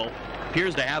the middle.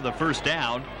 Appears to have the first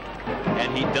down,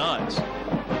 and he does.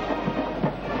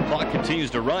 Clock continues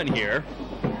to run here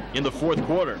in the 4th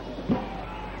quarter.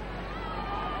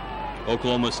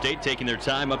 Oklahoma State taking their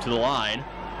time up to the line.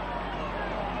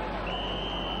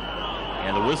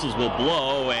 And the whistles will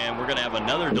blow, and we're going to have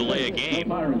another delay of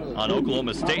game on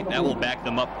Oklahoma State. That will back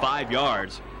them up 5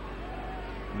 yards.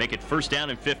 Make it 1st down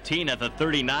and 15 at the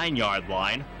 39-yard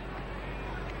line.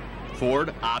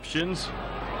 Ford options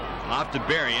off to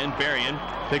Berrien. Berrien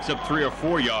picks up 3 or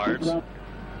 4 yards.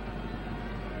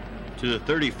 To the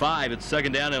 35, it's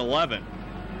 2nd down and 11.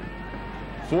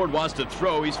 Ford wants to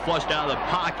throw. He's flushed out of the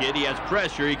pocket. He has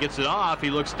pressure. He gets it off. He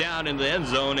looks down in the end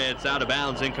zone, and it's out of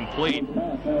bounds, incomplete.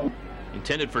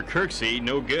 Intended for Kirksey,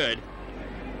 no good.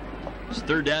 It's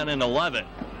 3rd down and 11.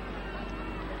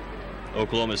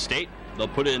 Oklahoma State, they'll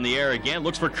put it in the air again.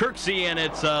 Looks for Kirksey, and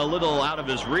it's a little out of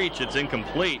his reach. It's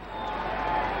incomplete.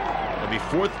 It'll be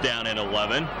 4th down and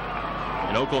 11.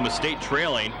 And Oklahoma State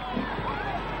trailing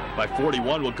by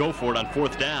 41 will go for it on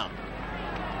 4th down.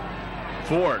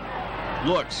 Ford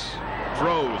looks,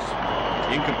 throws,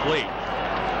 incomplete.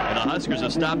 And the Huskers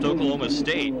have stopped Oklahoma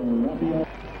State.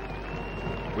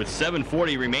 with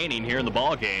 7:40 remaining here in the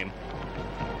ball game,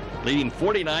 leading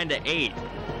 49-8.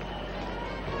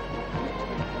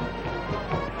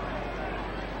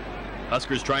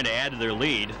 Huskers trying to add to their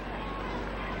lead.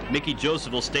 Mickey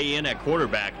Joseph will stay in at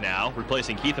quarterback now,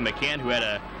 replacing Keithan McCann, who had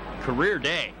a career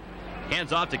day.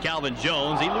 Hands off to Calvin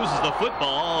Jones. He loses the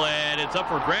football, and it's up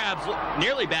for grabs.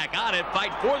 Nearly back on it.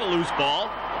 Fight for the loose ball.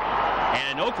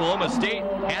 And Oklahoma State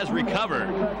has recovered.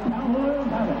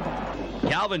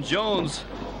 Calvin Jones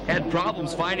had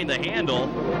problems finding the handle,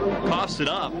 coughs it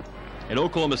up, and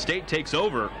Oklahoma State takes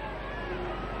over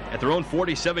at their own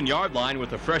 47-yard line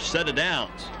with a fresh set of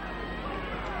downs.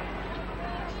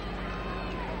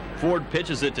 Ford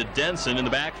pitches it to Denson in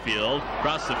the backfield,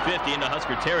 across the 50 into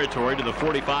Husker territory to the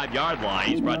 45-yard line.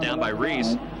 He's brought down by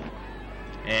Reese,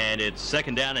 and it's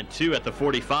 2nd down and 2 at the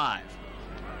 45.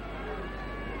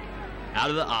 Out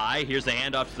of the I, here's the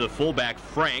handoff to the fullback,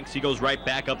 Franks. He goes right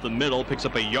back up the middle, picks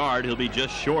up a yard. He'll be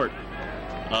just short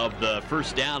of the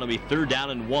first down. It'll be 3rd down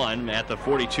and 1 at the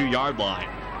 42-yard line.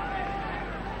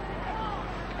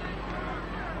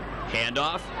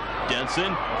 Handoff,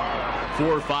 Denson, 4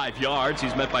 or 5 yards.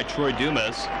 He's met by Troy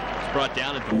Dumas. He's brought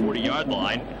down at the 40-yard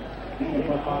line.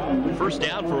 First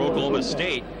down for Oklahoma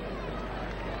State.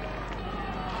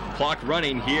 Clock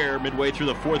running here midway through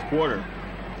the 4th quarter.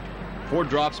 Ford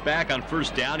drops back on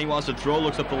first down. He wants to throw,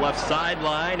 looks up the left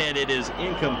sideline, and it is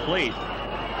incomplete.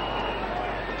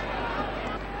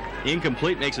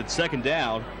 Incomplete makes it 2nd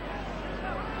down.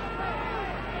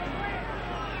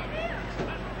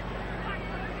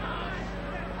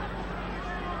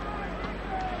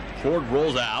 Ford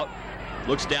rolls out,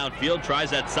 looks downfield, tries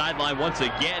that sideline once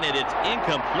again, and it's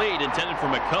incomplete, intended for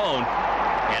McCone.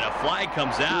 And a flag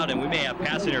comes out, and we may have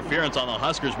pass interference on the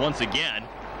Huskers once again,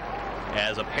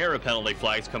 as a pair of penalty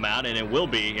flags come out, and it will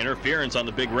be interference on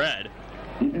the Big Red.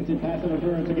 Defensive pass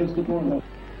interference against the Cornhuskers.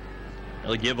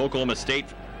 It'll give Oklahoma State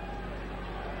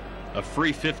a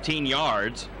free 15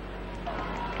 yards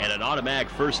and an automatic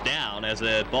first down, as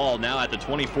the ball now at the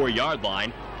 24-yard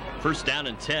line. 1st down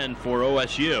and 10 for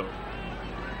OSU.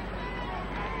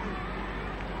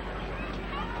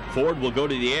 Ford will go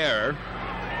to the air.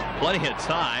 Plenty of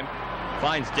time.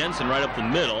 Finds Denson right up the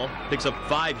middle. Picks up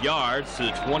 5 yards to the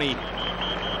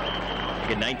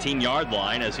 19-yard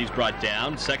line as he's brought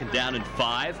down. 2nd down and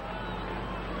 5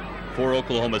 for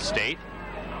Oklahoma State.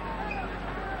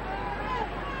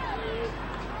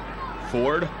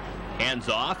 Ford hands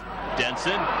off.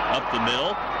 Denson up the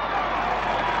middle.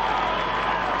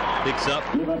 Picks up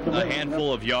a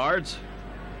handful of yards.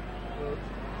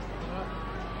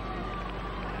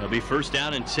 It'll be 1st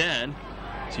down and 10.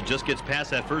 So he just gets past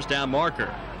that first down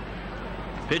marker.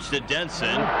 Pitch to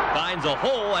Denson. Finds a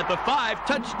hole at the 5.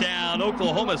 Touchdown,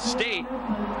 Oklahoma State.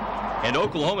 And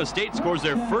Oklahoma State scores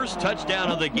their first touchdown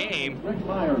of the game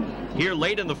here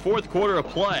late in the 4th quarter of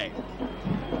play.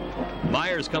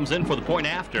 Myers comes in for the point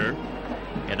after.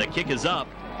 And the kick is up.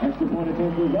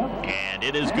 And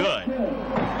it is good.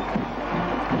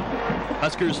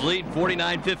 Huskers lead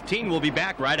 49-15. We'll be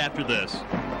back right after this.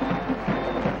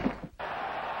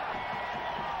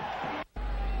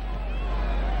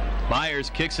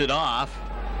 Myers kicks it off.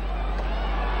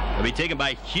 It'll be taken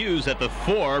by Hughes at the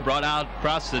 4, brought out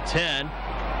across the 10,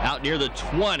 out near the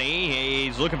 20.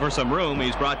 He's looking for some room.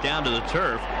 He's brought down to the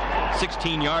turf.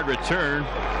 16-yard return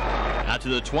out to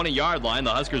the 20-yard line.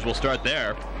 The Huskers will start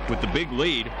there with the big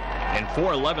lead and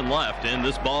 4:11 left in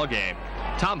this ball game.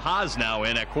 Tom Haas now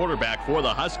in at quarterback for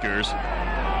the Huskers.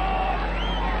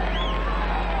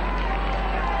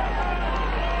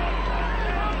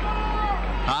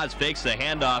 Haas fakes the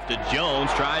handoff to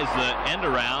Jones, tries the end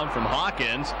around from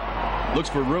Hawkins, looks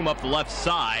for room up the left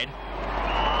side.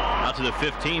 Out to the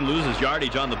 15, loses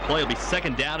yardage on the play. It'll be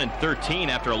 2nd down and 13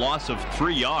 after a loss of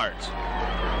 3 yards.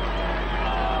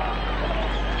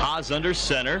 Haas under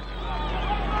center.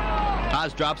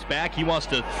 Haas drops back. He wants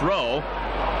to throw.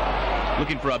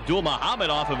 Looking for Abdul Muhammad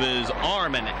off of his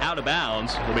arm and out of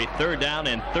bounds. It'll be 3rd down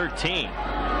and 13.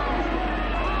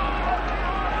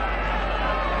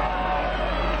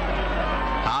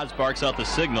 Haas barks out the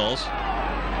signals.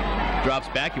 Drops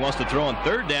back. He wants to throw on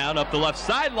 3rd down up the left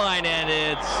sideline, and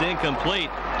it's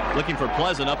incomplete. Looking for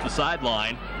Pleasant up the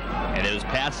sideline, and it was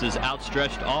past his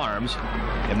outstretched arms.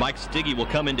 And Mike Stiggy will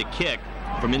come in to kick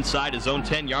from inside his own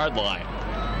 10-yard line.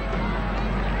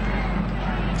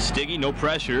 Stiggy, no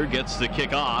pressure, gets the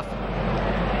kick off.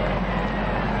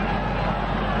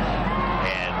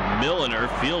 And Milliner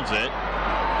fields it.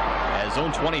 At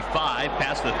zone 25,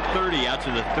 past the 30, out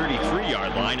to the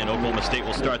 33-yard line, and Oklahoma State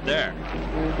will start there.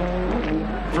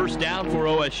 1st down for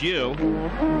OSU.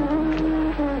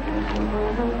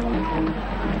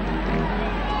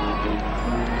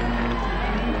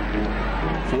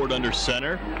 Ford under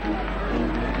center.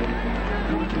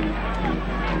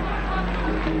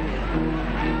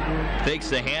 Fakes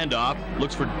the handoff,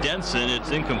 looks for Denson,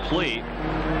 it's incomplete.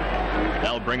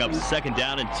 That'll bring up 2nd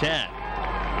down and 10.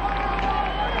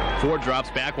 Ford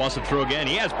drops back, wants to throw again.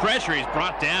 He has pressure, he's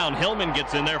brought down. Hillman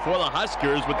gets in there for the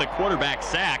Huskers with the quarterback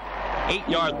sack.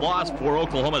 8-yard loss for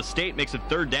Oklahoma State, makes it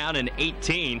 3rd down and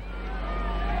 18.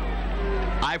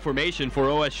 I formation for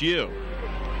OSU.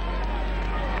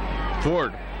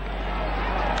 Ford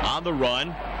on the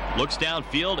run, looks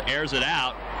downfield, airs it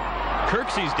out.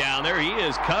 Kirksey's down there, he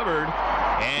is covered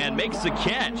and makes the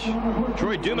catch.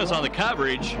 Troy Dumas on the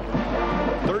coverage.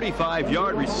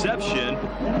 35-yard reception.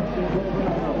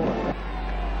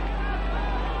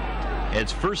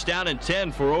 It's 1st down and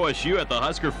 10 for OSU at the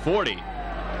Husker 40.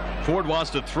 Ford wants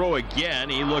to throw again.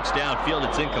 He looks downfield,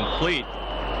 it's incomplete.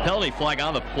 Penalty flag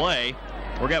on the play.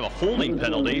 We're going to have a holding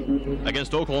penalty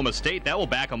against Oklahoma State. That will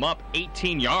back them up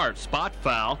 18 yards. Spot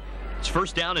foul. It's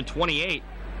 1st down and 28.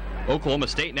 Oklahoma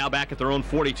State now back at their own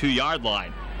 42-yard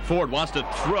line. Ford wants to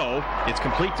throw. It's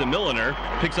complete to Milliner.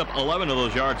 Picks up 11 of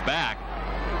those yards back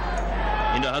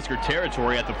into Husker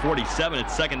territory at the 47.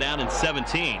 It's 2nd down and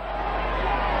 17.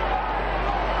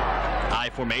 I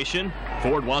formation.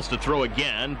 Ford wants to throw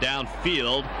again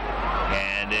downfield,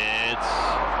 and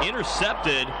it's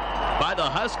intercepted by the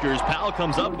Huskers. Powell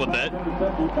comes up with it,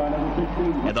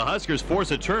 and the Huskers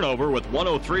force a turnover with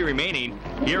 1:03 remaining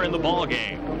here in the ball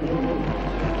game.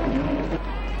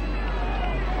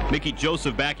 Mickey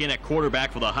Joseph back in at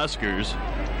quarterback for the Huskers.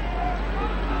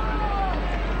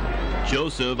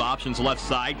 Joseph options left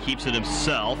side, keeps it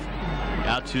himself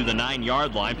out to the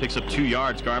 9-yard line, picks up 2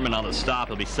 yards. Garman on the stop.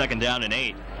 It'll be 2nd down and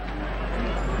 8.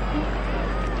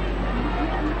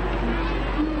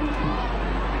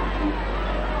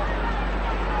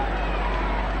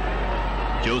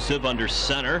 Joseph under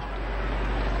center.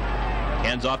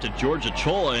 Hands off to George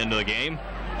Achola into the game.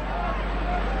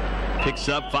 Picks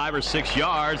up 5 or 6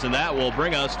 yards, and that will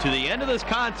bring us to the end of this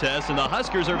contest, and the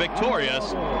Huskers are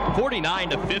victorious,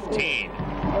 49-15.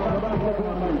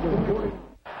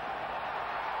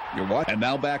 And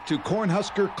now back to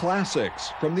Cornhusker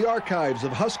Classics from the archives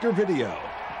of Husker Video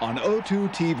on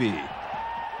O2 TV.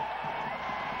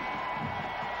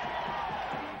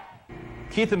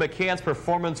 Keith McCann's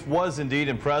performance was indeed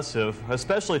impressive,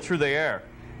 especially through the air.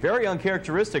 Very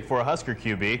uncharacteristic for a Husker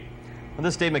QB. On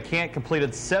this day, McCann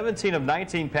completed 17 of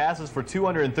 19 passes for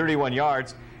 231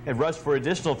 yards and rushed for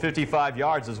additional 55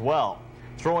 yards as well.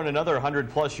 Throw in another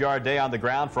 100-plus yard day on the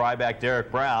ground for I-back Derek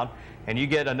Brown, and you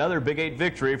get another Big 8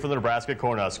 victory for the Nebraska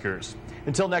Cornhuskers.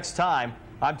 Until next time,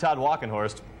 I'm Todd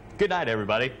Walkenhorst. Good night,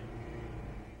 everybody.